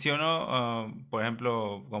 los menciono, por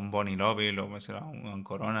ejemplo, con Bonnie Lobby, lo mencionó un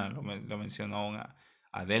Corona, lo mencionó a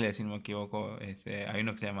Adele, si no me equivoco. Hay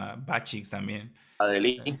uno que se llama Bachix también.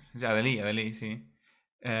 Adelí, Sí, Adele, sí.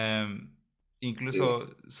 sí,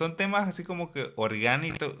 Incluso son temas así como que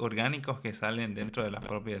orgánicos que salen dentro de la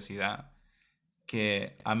propia ciudad,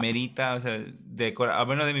 que amerita, o sea, al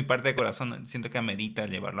menos de mi parte de corazón, siento que amerita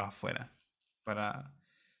llevarlos afuera para,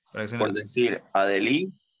 para que por suene. decir,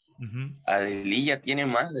 Ujú. Adelí ya tiene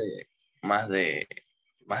más de, más de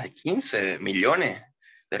 15 millones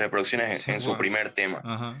de reproducciones Sí, en su wow. primer tema.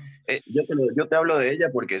 Ajá. Yo te hablo de ella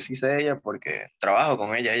porque sí sé de ella, porque trabajo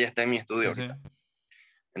con ella está en mi estudio Sí, sí. ahorita. Eh,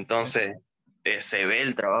 Entonces, se ve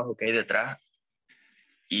el trabajo que hay detrás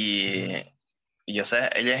ujú, y, o sea,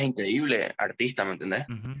 ella es increíble artista, ¿me entendés?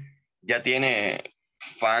 ujú, Ya tiene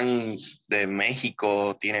fans de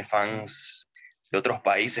México, tiene sí, fans de otros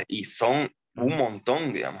países y son un ujú,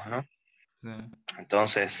 montón, digamos, ¿no? sí.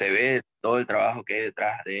 Entonces se ve todo el trabajo que hay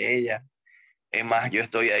detrás de ella. Es más, yo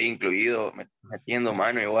estoy ahí incluido, metiendo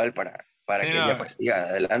mano igual para Sí, que ella no. pues siga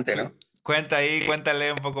adelante, ¿no?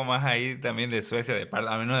 Cuéntale un poco más ahí también de Suecia,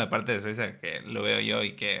 al menos de parte de Suecia, que lo veo yo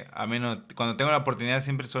y que al menos cuando tengo la oportunidad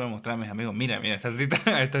siempre suelo mostrar a mis amigos, mira, esta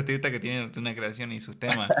artista que tiene una creación y sus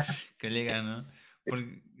temas que llegan, ¿no?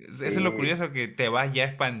 Porque eso es lo Sí, curioso, que te vas ya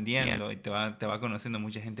expandiendo y te va conociendo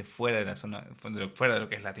mucha gente fuera de la zona, fuera de lo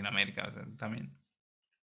que es Latinoamérica, o sea, también.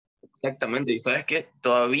 exactamente. Y sabes qué,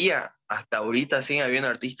 todavía hasta ahorita siguen habiendo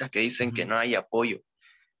artistas que dicen que Ujú, no hay apoyo.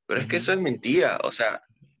 Pero es que eso ujú. es mentira. O sea,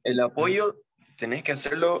 el Ah, apoyo tenés que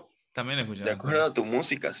hacerlo también lo he de escuchado, sí. acuerdo a tu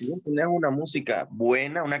música. Si vos tenés una música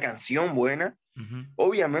buena, una canción buena, Ujú,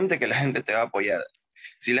 obviamente que la gente te va a apoyar.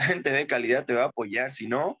 Si la gente ve calidad, te va a apoyar. Si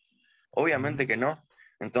no, ujú, obviamente que no.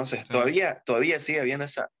 Entonces, sí, todavía sigue habiendo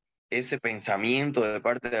ese pensamiento de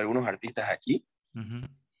parte de algunos artistas aquí ujú,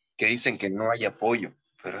 que dicen que no hay apoyo.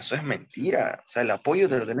 Pero eso es mentira. O sea, el apoyo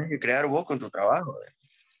te lo tenés que crear vos con tu trabajo.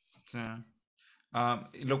 sí.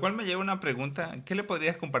 Lo cual me lleva a una pregunta: ¿qué le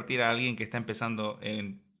podrías compartir a alguien que está empezando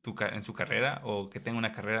en en su carrera, o que tenga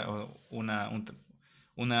una carrera o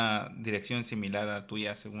una dirección similar a la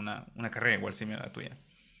tuya, según una carrera igual similar a la tuya?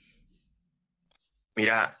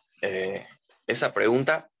 Mira, esa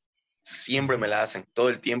pregunta siempre Ujú, me la hacen. Todo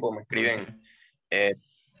el tiempo me ok. escriben eh,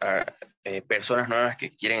 a- personas nuevas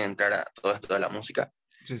que quieren entrar a todo esto de la música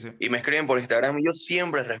Sí, sí. y me escriben por Instagram y yo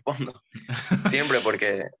siempre respondo. Siempre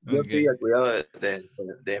porque yo Ok. estoy al cuidado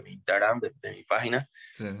de mi Instagram, de mi página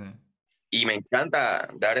Sí, sí. y me encanta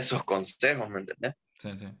dar esos consejos, ¿me entendés? Sí,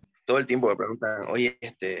 sí. Todo el tiempo me preguntan, oye,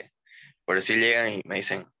 por decir llegan y me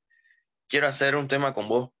dicen, quiero hacer un tema con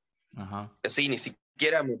vos. Ajá. Así, ni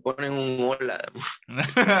siquiera me ponen un hola,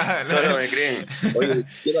 solo me escriben, oye,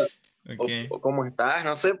 quiero, Ok. o cómo estás,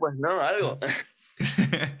 no sé, pues no, algo.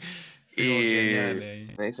 Sí, como que Y añade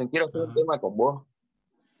ahí. me dicen, quiero hacer un Ajá. tema con vos.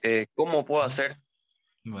 ¿Cómo puedo Ujú. hacer?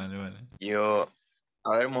 Vale, vale. Y yo,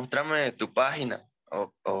 a ver, mostrame tu página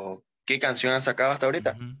o qué canción has sacado hasta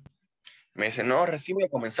ahorita. Ujú. Me dicen, no, recién voy a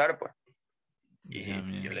comenzar, pues. Ya,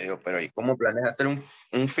 Y yo le bien. digo, pero ¿y cómo planeas hacer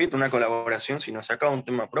un feat, una colaboración si no has sacado un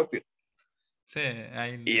tema propio? Sí,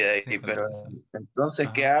 ahí Y de se ahí, pero encuentra eso. entonces,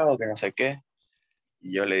 ¿qué Ajá. hago? Que no sé qué.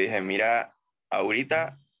 Y yo le dije, mira,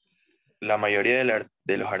 ahorita la mayoría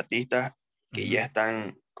de los artistas que Ujú, ya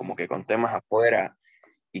están como que con temas afuera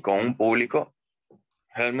y con un público,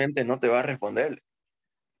 realmente no te va a responder.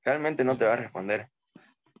 Realmente no te va a ujú. responder.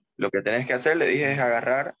 Lo que tenés que hacer, le dije, es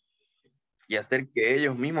agarrar y hacer que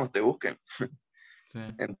ellos mismos te busquen. Sí.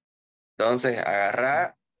 Entonces,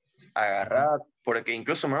 Ujú, porque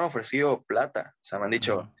incluso me han ofrecido plata. O sea, me han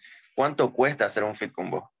dicho, ajá. ¿cuánto cuesta hacer un fit con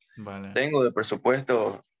vos? Vale. Tengo de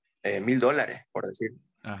presupuesto $1.000, por decir.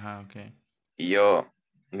 Ajá, ok. Y yo,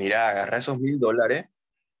 mira, agarra esos $1.000,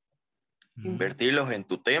 Ujú, invertirlos en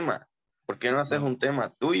tu tema. ¿Por qué no haces vale. un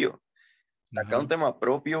tema tuyo? Saca un Ajá. tema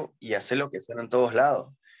propio y hacerlo que suene en todos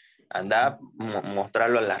lados. Anda Sí. a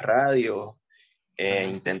mostrarlo en las radios, Ajá.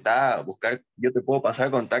 intentá buscar, yo te puedo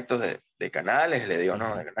pasar contactos de canales, le digo, no,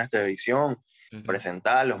 Ujú, de canales de televisión, sí, sí.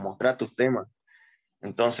 presentarlos, mostrar tus temas.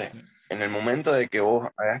 Entonces, Sí. en el momento de que vos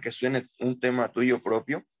hagas que suene un tema tuyo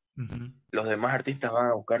propio, Ujú. los demás artistas van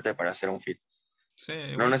a buscarte para hacer un feat. Sí,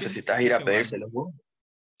 No igual necesitas ir pienso a igual. pedírselos vos.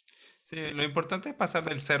 Sí, lo importante es pasar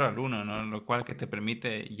del cero al uno, ¿no? Lo cual que te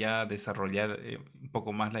permite ya desarrollar un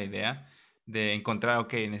poco más la idea de encontrar,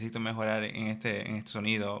 ok, necesito mejorar en este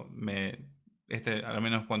sonido, al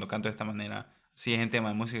menos cuando canto de esta manera. Si es en tema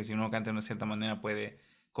de música, si uno canta de una cierta manera, puede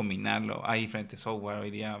combinarlo. Hay diferentes software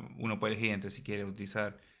hoy día, uno puede elegir entre si quiere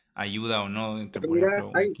utilizar ayuda o no, entre, Pero por mira, ejemplo,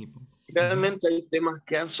 un equipo. Ujú. realmente hay temas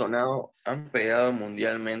que han sonado, han pegado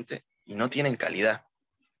mundialmente y no tienen calidad.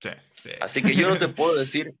 Sí, sí. Así que yo no te puedo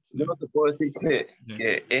decir Sí,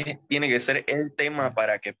 que tiene que ser el sí, tema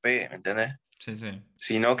para que pegue, ¿me entendés? sí, sí.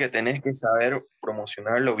 Sino que tenés que saber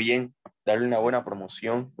promocionarlo bien, darle una buena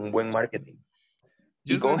promoción, un buen marketing.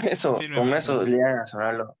 Y Yo soy con firmemente eso así. llegan a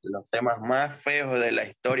sonar los temas más feos de la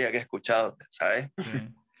historia que he escuchado, ¿sabes? Sí.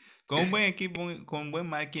 Con un buen equipo, con un buen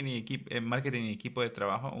marketing y equipo de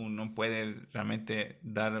trabajo, uno puede realmente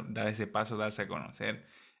dar ese paso, darse a conocer.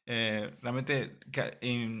 Realmente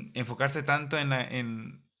enfocarse tanto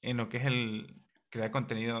en lo que es el crear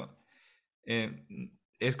contenido, eh,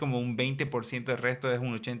 es como un 20%, el resto es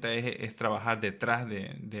un 80%, es trabajar detrás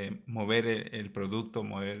de mover el producto,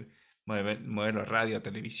 moverlo a radio,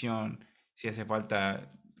 televisión. Si hace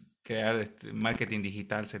falta crear marketing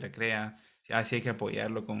digital, se le crea. Si hay que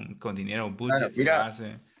apoyarlo con dinero o Claro, budget, se le mira,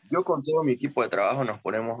 hace. yo con todo mi equipo de trabajo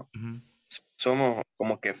Ujú. somos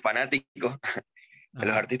como que fanáticos de los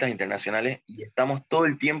Ajá, artistas internacionales y estamos todo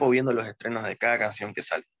el tiempo viendo los estrenos de cada canción que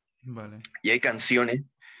sale. vale. Y hay canciones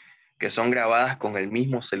que son grabadas con el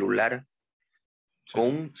mismo celular, Sí, con sí.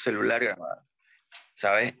 un celular grabado,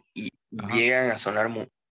 ¿sabes? Y Ajá. llegan a sonar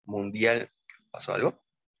mundial. ¿Pasó algo?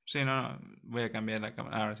 Sí, no, no, voy a cambiar la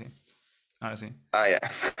cámara. Ahora sí. Ahora sí. Ah, ya.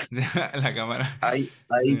 La cámara. Hay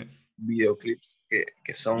Sí. videoclips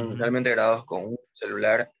que son Ujú. realmente grabados con un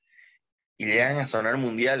celular y llegan a sonar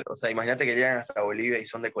mundial. O sea, imagínate que llegan hasta Bolivia y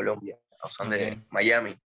son de Colombia o son Ok, de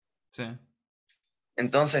Miami. sí.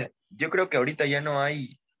 Entonces, yo creo que ahorita ya no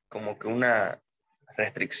hay como que una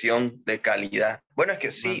restricción de calidad. Bueno, es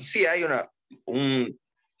que sí, Bueno, sí hay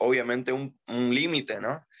obviamente un límite,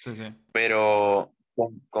 ¿no? sí, sí. Pero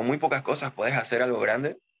con muy pocas cosas puedes hacer algo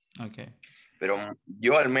grande. Ok, Pero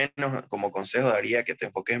yo al menos como consejo daría que te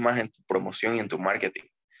enfoques más en tu promoción y en tu marketing.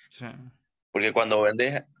 sí. Porque cuando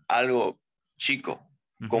vendes algo chico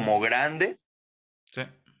Ujú. como grande, Sí,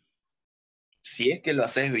 si es que lo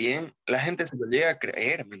haces bien, la gente se lo llega a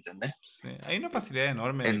creer, ¿me entendés? sí. Hay una facilidad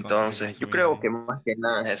enorme de Entonces, yo consumir creo ahí. que más que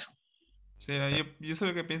nada es eso. Sí, yo soy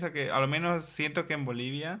lo que piensa que, a lo menos siento que en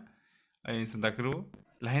Bolivia, en Santa Cruz,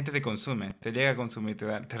 la gente te consume, te llega a consumir,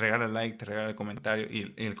 te regala like, te regala el comentario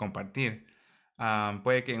y el compartir.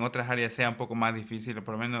 Puede que en otras áreas sea un poco más difícil,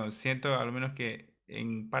 por lo menos siento, a lo menos que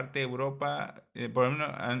en parte de Europa, por lo menos,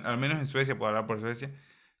 al menos en Suecia, puedo hablar por Suecia,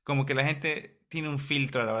 como que la gente tiene un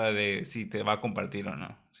filtro a la hora de si te va a compartir o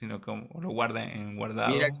no, sino como lo guarda en Mira,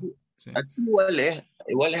 guardado. Sí. aquí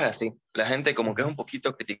igual es así. La gente como que es Ujú. un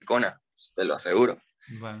poquito criticona, te lo aseguro.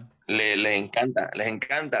 Vale. Les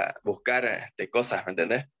encanta buscar cosas, ¿me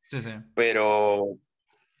entendés? Sí, sí. Pero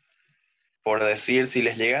por decir, si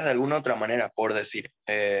les llegas de alguna otra manera, por decir,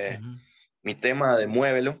 Ujú. mi tema de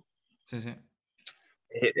Muévelo, Sí, sí.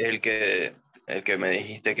 es el que me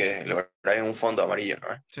dijiste que lo trae en un fondo amarillo, ¿no?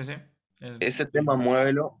 Sí, sí. Ese El tema logo.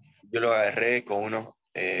 Muévelo, yo lo agarré con unos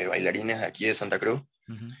bailarines de aquí de Santa Cruz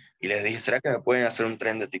Ujú. y les dije, ¿será que me pueden hacer un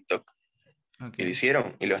tren de TikTok? Ok, Y lo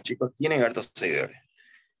hicieron, y los chicos tienen hartos seguidores.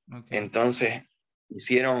 ok. Entonces,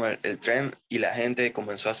 hicieron el tren y la gente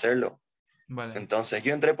comenzó a hacerlo. Vale. Entonces,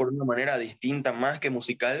 yo entré por una manera distinta, más que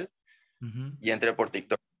musical, Ujú. y entré por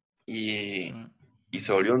TikTok. Y, Ah, y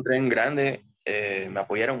se volvió un tren grande. Me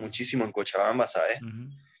apoyaron muchísimo en Cochabamba, ¿sabes? ujú.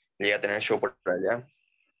 Llegué a tener show por allá.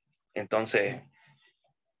 Entonces,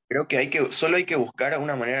 creo que solo hay que buscar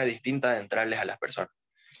una manera distinta de entrarles a las personas.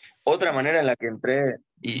 Sí. Otra manera en la que entré Ujú.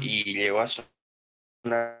 y llegó a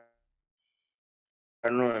sonar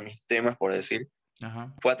uno de mis temas, por decir,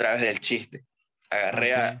 Ajá. fue a través del chiste.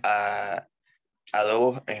 Agarré Ok. a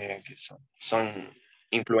dos que son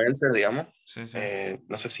influencers, digamos. Sí, sí.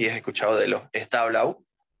 No sé si has escuchado de los Stablau.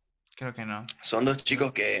 Creo que no. Son dos Pero-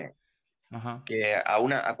 chicos Ajá. que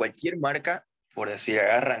a cualquier marca, por decir,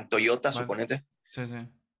 agarran Toyota, Vale. suponete, Sí, sí.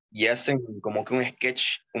 y hacen como que un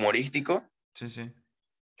sketch humorístico Sí, sí.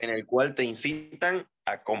 en el cual te incitan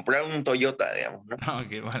a comprar un Toyota, digamos, ¿no?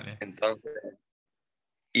 Ok, vale. Entonces,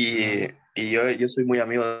 Ajá. yo soy muy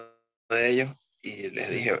amigo de ellos y les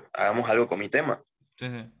Sí. dije, hagamos algo con mi tema. Sí,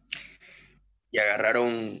 sí. Y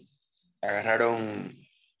agarraron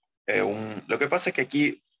Lo que pasa es que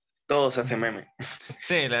aquí todo se hace Ujú. meme.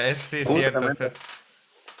 Sí, sí, es cierto. Justamente, Sí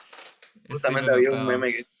lo he justamente había un notado. meme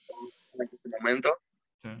en ese momento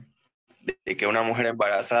Sí. de que una mujer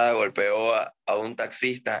embarazada golpeó a un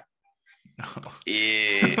taxista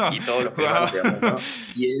y todos lo Wow. filmaron, digamos, ¿no?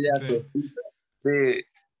 Y ella, Sí. sí,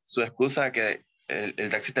 su excusa que el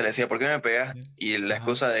taxista le decía, ¿por qué me pegas? Sí. Y la Ajá.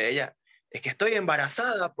 excusa de ella, es que estoy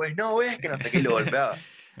embarazada, pues no ves que no sé qué, y lo golpeaba.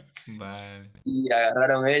 Vale. Y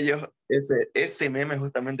agarraron ellos ese meme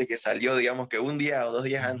justamente que salió, digamos que un día o 2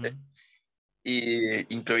 días Ujú. antes,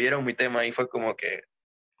 y incluyeron mi tema y fue como que,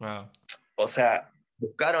 Wow. o sea,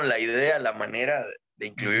 buscaron la idea, la manera de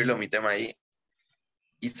incluirlo Ujú. mi tema ahí.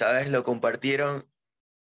 Y, ¿sabes? Lo compartieron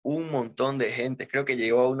un montón de gente. Creo que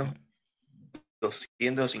llegó a Sí. unos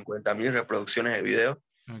 250.000 reproducciones del video.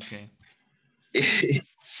 Ok.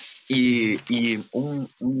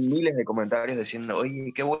 Miles de comentarios diciendo,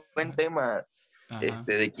 oye, qué buen tema, Ajá.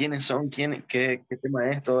 de quiénes son, qué tema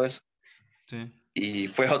es, todo eso. Sí. Y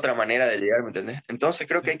fue otra manera de llegar, ¿me entendés? Entonces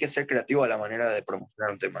creo que Sí. hay que ser creativo a la manera de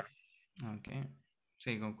promocionar un tema. Ok.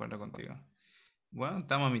 Sí, concuerdo contigo. Bueno,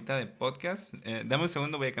 estamos a mitad de podcast. Dame un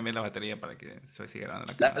segundo, voy a cambiar la batería para que se siga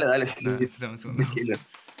grabando la Dale, cámara. dale, sí, Dame un segundo. tranquilo.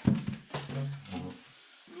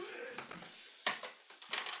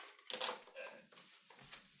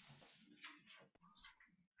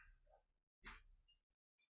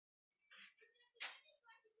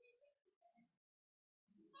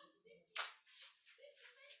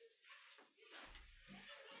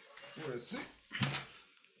 Pues sí.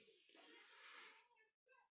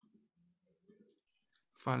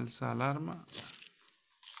 Falsa alarma.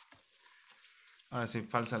 Ahora sí,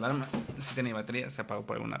 falsa alarma. Si tenía batería, se apagó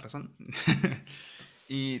por alguna razón.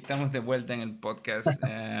 Y estamos de vuelta en el podcast.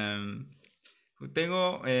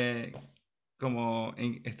 Tengo,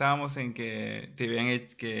 estábamos en que te habían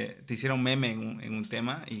que te hicieron meme en un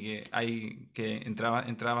tema y que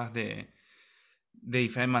entrabas de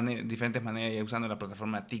diferentes maneras y usando la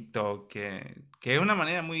plataforma TikTok, que es una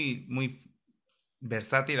manera muy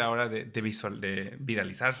versátil ahora de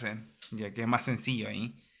viralizarse, ya que es más sencillo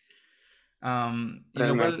ahí. Y lo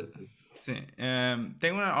Realmente, cual, sí. sí.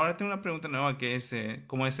 Ahora tengo una pregunta nueva que es,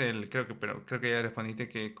 ¿cómo es pero creo que ya respondiste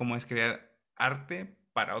que cómo es crear arte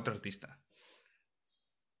para otro artista?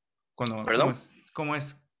 ¿Perdón?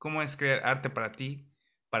 Cómo es crear arte para ti,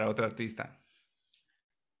 para otro artista?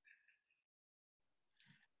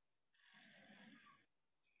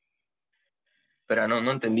 Pero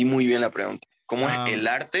no entendí muy bien la pregunta. ¿Cómo es el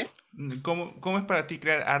Am, arte? ¿Cómo es para ti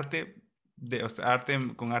crear arte? O sea,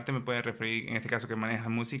 con arte me puedes referir, en este caso que manejas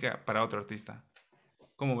música, para otro artista.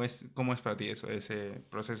 ¿Cómo es para ti eso? ¿Ese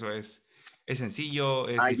proceso es sencillo?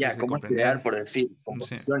 ¿Es Ah, ya, difícil de ¿cómo es crear, comprender? por decir, Sí,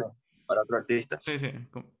 composiciones para otro artista? sí, sí.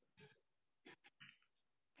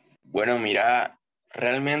 Bueno, mira,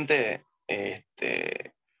 realmente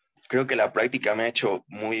creo que la práctica me ha hecho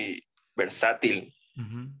muy versátil,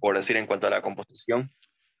 Ujú, por decir, en cuanto a la composición.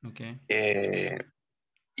 ok. Eh,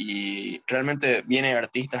 y realmente vienen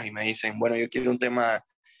artistas y me dicen, bueno, yo quiero un tema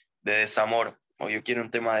de desamor, o yo quiero un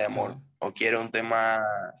tema de Sí, sí. amor, o quiero un tema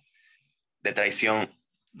de traición.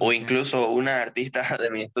 O Ok. incluso una artista de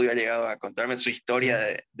mi estudio ha llegado a contarme su Sí. historia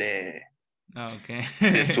Ah, ok.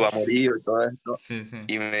 de su amorío y todo esto. Sí, sí.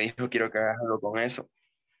 Y me dijo, quiero que hagas algo con eso.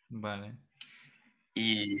 Vale.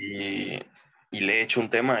 Y, y le he hecho un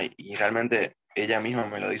tema y realmente ella misma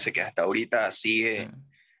me lo dice que hasta ahorita Sí. sigue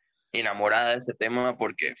enamorada de ese tema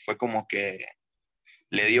porque fue como que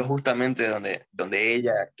le dio Ujú. justamente donde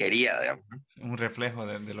ella quería, digamos, ¿no? Un reflejo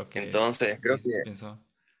de lo que Entonces creo que pensó.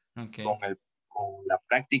 Ok. con la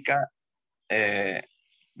práctica eh,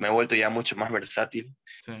 me he vuelto ya mucho más versátil.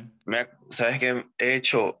 Sí. ¿Sabes qué? He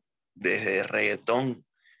hecho desde reggaetón,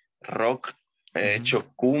 rock, he Ujú,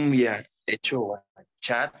 hecho cumbia, he hecho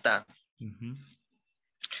bachata. ujú.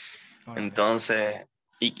 Órale. Entonces,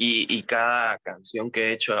 y cada canción que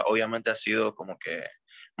he hecho obviamente ha sido como que Ujú.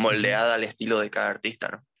 moldeada al estilo de cada artista,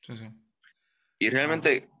 ¿no? Sí, sí. Y Ah,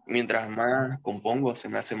 realmente mientras más compongo se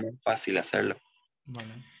me hace más fácil hacerlo.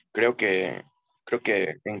 vale. Creo que, creo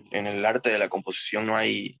que en el arte de la composición no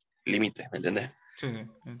hay límites, ¿me entiendes? Sí, sí.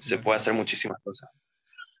 Se Entiendo puede hacer perfectamente. muchísimas cosas.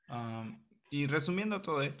 Y resumiendo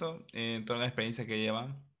todo esto, toda la experiencia que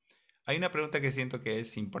lleva, hay una pregunta que siento que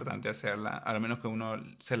es importante hacerla, al menos que uno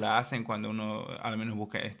se la hacen cuando uno al menos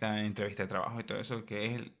busca esta entrevista de trabajo y todo eso,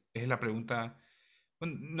 que es la pregunta,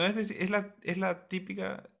 bueno, no es decir, es la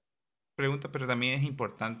típica pregunta, pero también es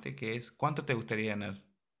importante, que es ¿cuánto te gustaría ganar?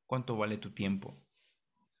 ¿Cuánto vale tu tiempo?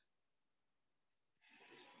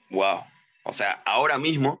 Wow. O sea, ahora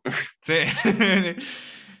mismo, Sí.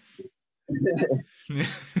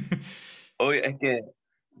 hoy es que,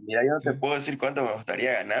 mira, yo no Sí, te puedo decir cuánto me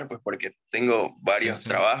gustaría ganar, pues porque tengo sí, varios sí.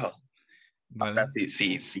 trabajos. Ahora, Vale.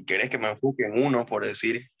 si querés que me enfoque en uno, por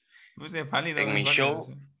decir, Pues es válido, en es mi válido.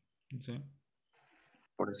 show, Sí. Sí.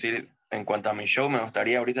 por decir, en cuanto a mi show, me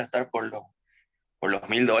gustaría ahorita estar por los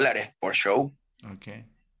 $1,000 por show. Ok.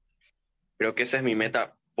 Creo que esa es mi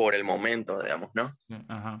meta por el momento, digamos, ¿no? Sí,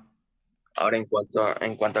 ajá. Ahora, en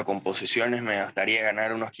cuanto a composiciones, me gustaría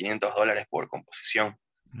ganar unos $500 por composición.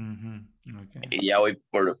 Ujú, ok. Y ya voy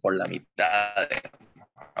por la mitad.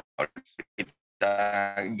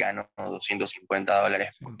 Ahorita gano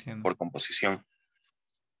 $250 Sí, entiendo. por composición.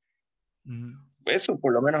 Ujú, Eso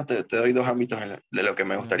por lo menos te doy dos ámbitos de lo que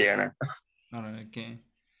me sí. gustaría ganar. Ahora, que,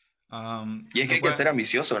 Y es que lo hay que ser cual,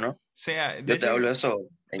 ambicioso, ¿no? sea, de Yo te hecho, hablo de eso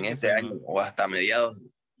hay en que este año serlo. o hasta mediados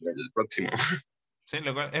del próximo. Sí,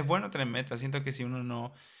 lo cual es bueno tener metas. Siento que si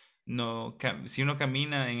uno si uno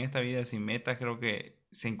camina en esta vida sin metas, creo que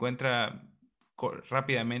se encuentra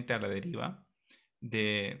rápidamente a la deriva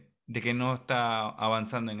de que no está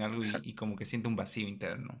avanzando en algo y como que siente un vacío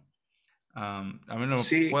interno. Al menos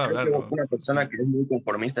Sí, puedo creo que hablarlo, una sí. persona que es muy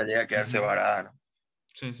conformista llega a quedarse Ujú, varada, ¿no?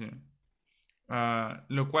 sí, sí.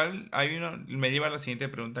 Lo cual me lleva a la siguiente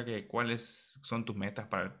pregunta que ¿cuáles son tus metas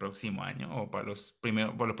para el próximo año o para los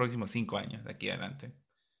próximos 5 años de aquí adelante?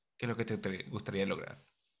 ¿Qué es lo que te gustaría lograr?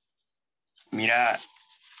 Mira,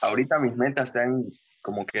 ahorita mis metas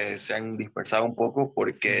como que se han dispersado un poco Sí, sí.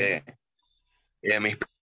 porque mis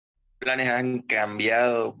planes han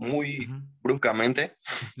cambiado muy Ujú, bruscamente.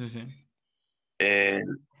 sí, sí. Eh,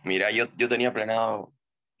 Mira, yo tenía planeado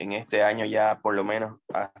en este año ya, por lo menos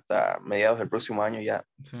hasta mediados del próximo año, ya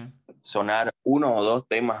Sí, sonar uno o dos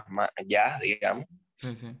temas más, ya, digamos,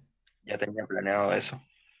 sí, sí. ya tenía planeado eso.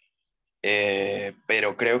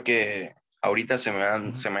 Pero creo que ahorita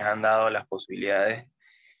Ujú, se me han dado las posibilidades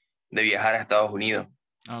de viajar a Estados Unidos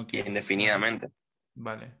Ah, ok. indefinidamente.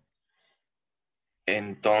 Vale.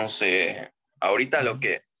 Entonces, ahorita lo Ujú,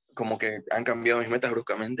 que, como que han cambiado mis metas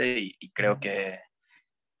bruscamente y ujú. creo que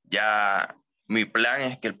ya mi plan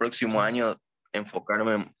es que el Sí. próximo año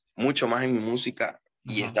enfocarme mucho más en mi música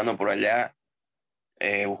y Ajá. estando por allá,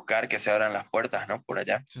 buscar que se abran las puertas, ¿no? Por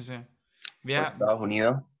allá, Sí, sí. por ¿Viaja, Estados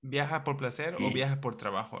Unidos. viajas por placer o Y viajas por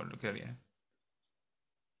trabajo? Lo que haría.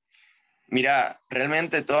 mira,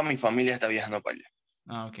 realmente toda mi familia está viajando para allá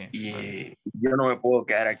Ah, ok. Vale. y yo no me puedo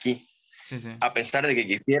quedar aquí, Sí, sí. a pesar de que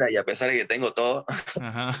quisiera y a pesar de que tengo todo.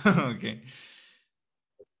 Ajá. Ok.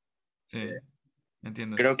 Sí.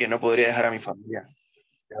 Entiendo. Creo que no podría dejar a mi familia.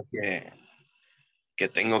 Creo que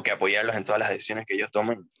tengo que apoyarlos en todas las decisiones que ellos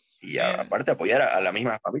tomen y Sí, aparte apoyar a la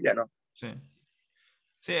misma familia, ¿no? sí.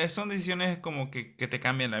 Sí, son decisiones como que te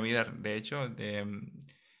cambian la vida, de hecho,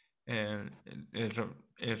 el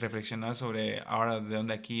reflexionar sobre ahora de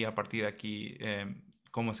dónde aquí, a partir de aquí,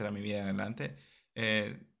 cómo será mi vida en adelante.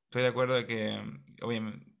 Estoy de acuerdo de que,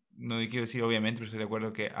 obviamente, no quiero decir obviamente, pero estoy de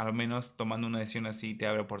acuerdo que al menos tomando una decisión así te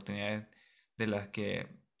abre oportunidades de las que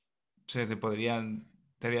se te podrían,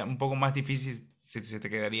 sería un poco más difícil si se te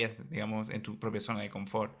quedarías, digamos, en tu propia zona de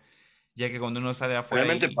confort, ya que cuando uno sale afuera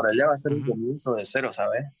Realmente y... por allá va a ser un Ujú, comienzo de cero,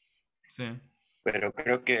 ¿sabes? sí. Pero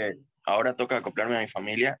creo que ahora toca acoplarme a mi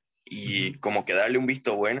familia Ujú. y como que darle un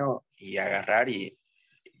visto bueno y agarrar y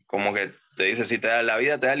como que te dice, si te da la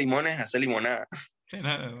vida, te da limones, hacer limonada. Sí,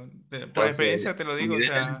 no, por Entonces, experiencia te lo mi digo, o idea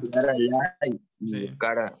es sea, llegar allá y sí,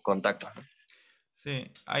 buscar contactos, ¿no?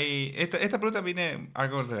 sí. Esta pregunta viene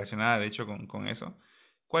algo relacionada, de hecho, con eso.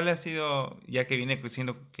 ¿Cuál ha sido, ya que viene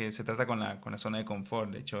creciendo, que se trata con la zona de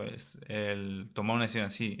confort, de hecho, es el tomar una decisión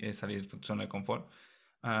así, es salir de tu zona de confort?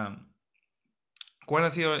 ah, ¿Cuál ha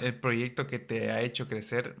sido el proyecto que te ha hecho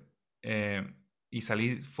crecer y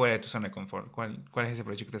salir fuera de tu zona de confort? ¿Cuál es ese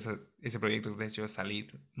proyecto que te ha hecho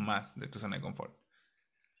salir más de tu zona de confort?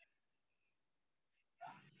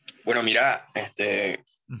 Bueno, mira,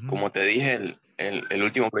 Ujú, como te dije, el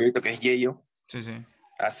último proyecto que es Yeyo sí, sí.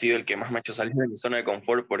 ha sido el que más me ha hecho salir de mi zona de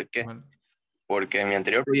confort. ¿Por qué? ¿Cuál? Porque en mi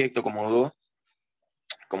anterior proyecto como dúo,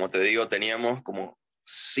 como te digo, teníamos como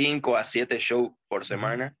 5 a 7 shows por Ujú,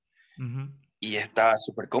 semana ujú, y estaba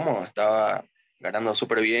súper cómodo, estaba ganando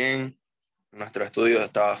súper bien, nuestro estudio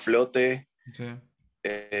estaba a flote, sí,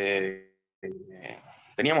 eh, eh,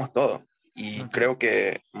 teníamos todo. Y ok. creo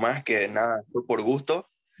que más que nada fue por gusto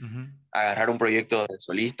Ujú, agarrar un proyecto de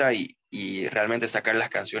solista y realmente sacar las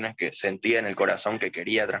canciones que sentía en el corazón que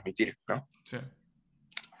quería transmitir, ¿no? sí,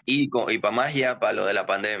 Y para más ya, para lo de la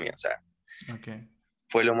pandemia, o sea, ok.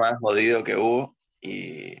 fue lo más jodido que hubo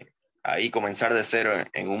y ahí comenzar de cero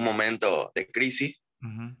en un momento de crisis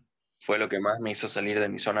Ujú, fue lo que más me hizo salir de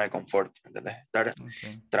mi zona de confort, ¿entendés? Estar ok.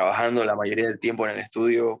 trabajando la mayoría del tiempo en el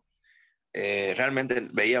estudio, realmente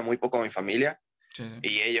veía muy poco a mi familia Sí, sí,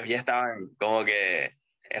 y ellos ya estaban como que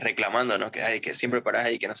reclamando, ¿no? Que, ay, que sí. siempre parás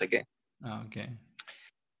ahí, que no sé qué. Ah, ok.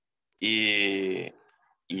 Y,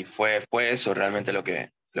 y fue eso realmente lo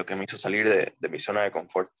que me hizo salir de mi zona de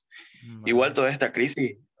confort. Igual Vale. toda esta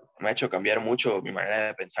crisis me ha hecho cambiar mucho mi manera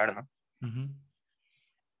de pensar, ¿no? Ujú,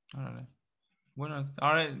 órale. Bueno,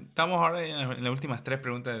 estamos ahora en las últimas tres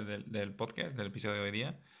preguntas del podcast, del episodio de hoy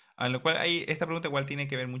día. A lo cual esta pregunta igual tiene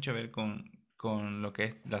que ver mucho ver con lo que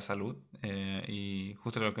es la salud y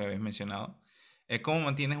justo lo que habéis mencionado. ¿Cómo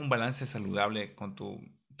mantienes un balance saludable con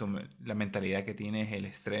la mentalidad que tienes, el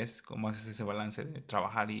estrés? ¿Cómo haces ese balance de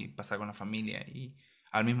trabajar y pasar con la familia y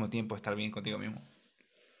al mismo tiempo estar bien contigo mismo?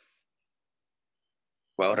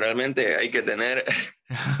 Wow, realmente hay que tener,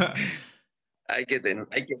 hay que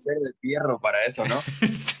ser de fierro para eso, ¿no?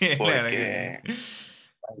 Sí, la verdad que Porque, sí.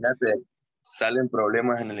 imagínate, salen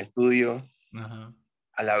problemas en el estudio, Ajá,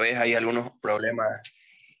 a la vez hay algunos problemas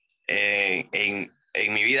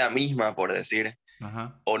en mi vida misma, por decir,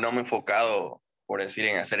 ajá, o no me he enfocado, por decir,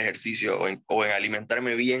 en hacer ejercicio o en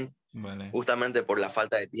alimentarme bien, vale. justamente por la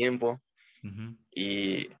falta de tiempo, Ujú,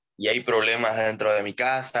 y hay problemas dentro de mi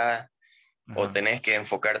casa, o ajá, tenés que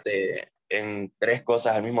enfocarte en tres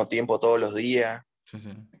cosas al mismo tiempo todos los días. sí,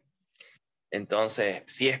 sí. Entonces,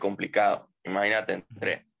 sí es complicado. Imagínate, Ujú,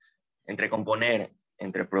 entre componer,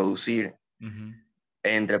 ujú,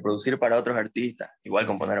 entre producir para otros artistas, igual ok.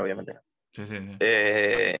 componer, obviamente, ¿no? Sí, sí, sí.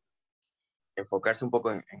 Eh, enfocarse un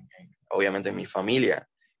poco obviamente, en mi familia,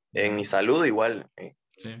 en Ujú, mi salud, igual.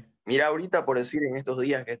 sí. Mira, ahorita, por decir, en estos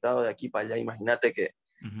días que he estado de aquí para allá, imagínate que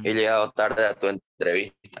Ujú, he llegado tarde a tu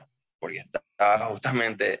entrevista, porque sí. estaba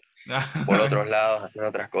justamente por otros lados haciendo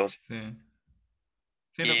otras cosas. Sí.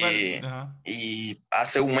 Sí, lo cual, Y, ajá, y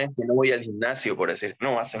hace un mes que no voy al gimnasio, por decir.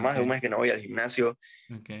 No, hace más de un ok, mes que no voy al gimnasio.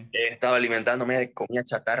 ok, He estado alimentándome de comida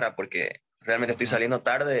chatarra porque realmente estoy ajá, saliendo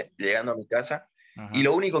tarde, llegando a mi casa, y ajá.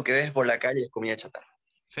 lo único que ves por la calle es comida chatarra.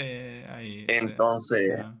 Sí, ahí, sí,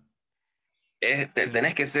 Entonces, ajá, sí,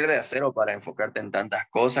 tenés que ser de acero para enfocarte en tantas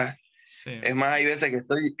cosas. sí, Es más, hay veces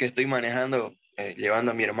que estoy manejando,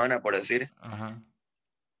 llevando a mi hermana, por decir, ajá,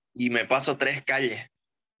 y me paso 3 calles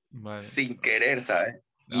vale. sin querer, ¿sabes?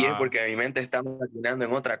 Y es Ah, porque mi mente está maquinando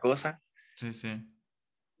en otra cosa. sí, sí.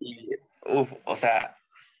 Y, o sea,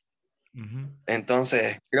 Ujú,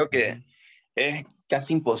 entonces creo que ujú, es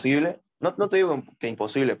casi imposible, no te digo que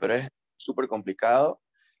imposible, pero es súper complicado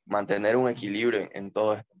mantener un equilibrio en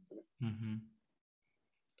todo esto. ujú.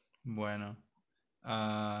 Bueno,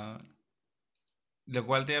 ah, lo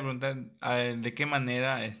cual te iba a preguntar, ¿de qué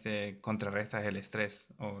manera contrarrestas el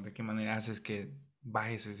estrés? ¿O de qué manera haces que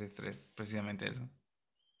bajes ese estrés? Precisamente eso.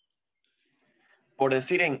 Por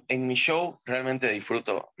decir, en mi show, realmente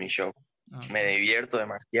disfruto mi show. Ah, ok. Me divierto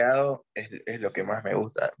demasiado, es lo que más me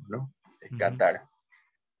gusta, ¿no? Es Ujú, cantar.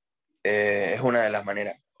 Es una de las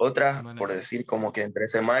maneras. Otra, vale. por decir, como que entre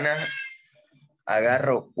semanas Ujú,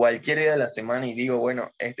 agarro cualquier día de la semana y digo,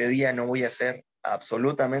 bueno, este día no voy a hacer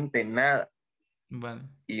absolutamente nada vale.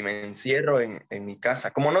 y me encierro en mi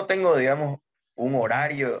casa. Como no tengo, digamos, un Ujú,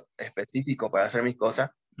 horario específico para hacer mis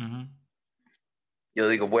cosas, ujú. yo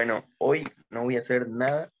digo, bueno, hoy no voy a hacer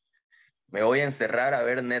nada, me voy a encerrar a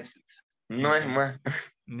ver Netflix. No Ok. es más,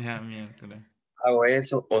 Ya, miércoles. hago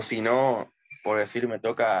eso, o si no, por decir, me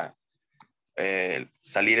toca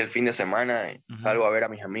salir el fin de semana, y Ujú. salgo a ver a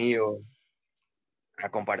mis amigos, a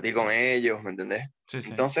compartir con ellos, ¿me entendés? Sí,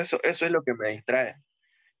 sí. Entonces eso es lo que me distrae.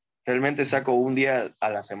 Realmente saco un día a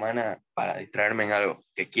la semana para distraerme en algo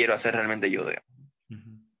que quiero hacer realmente yo.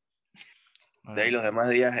 Ujú. De ahí Alright. los demás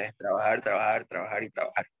días es trabajar, trabajar, trabajar y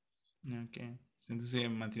trabajar. Ok. Entonces sí,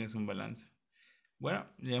 mantienes un balance. Bueno,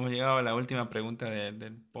 ya hemos llegado a la última pregunta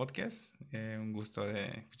del podcast. Un gusto de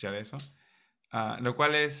escuchar eso. Lo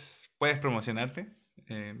cual es, puedes promocionarte.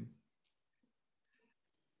 Eh,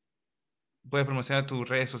 puedes promocionar tus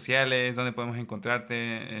redes sociales, dónde podemos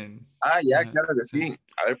encontrarte. Ah, ya, Ajá, claro que sí, sí.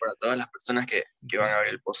 A ver, para todas las personas que sí. van a ver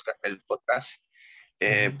el podcast,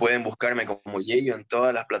 Ujú, pueden buscarme como Yeyo en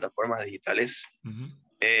todas las plataformas digitales. ujú,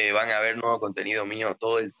 Van a ver nuevo contenido mío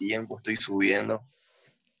todo el tiempo, estoy subiendo.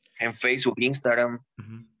 En Facebook, Instagram,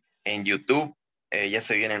 ujú. en YouTube, ya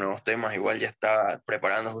se vienen nuevos temas. Igual ya está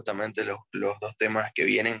preparando justamente los 2 temas que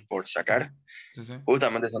vienen por Sí, sacar. sí, sí.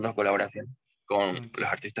 Justamente son 2 colaboraciones con Ok, los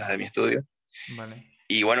artistas de mi estudio. vale.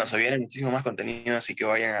 Y bueno, se viene muchísimo más contenido, así que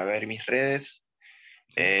vayan a ver mis redes,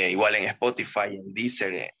 Sí, igual en Spotify, en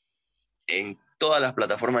Deezer, en todas las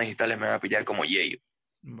plataformas digitales me van a pillar como Yeyo.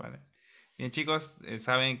 vale. Bien, chicos,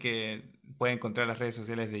 saben que pueden encontrar las redes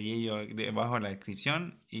sociales de Yello debajo en la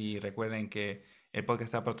descripción y recuerden que el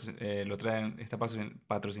podcast está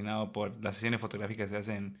patrocinado por las sesiones fotográficas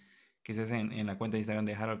que se hacen en la cuenta de Instagram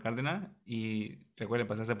de Harold Cárdenas y recuerden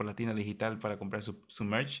pasarse por la tienda digital para comprar su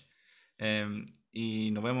merch.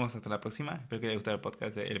 Y nos vemos hasta la próxima. Espero que les haya gustado el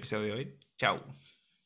podcast, el episodio de hoy. Chao.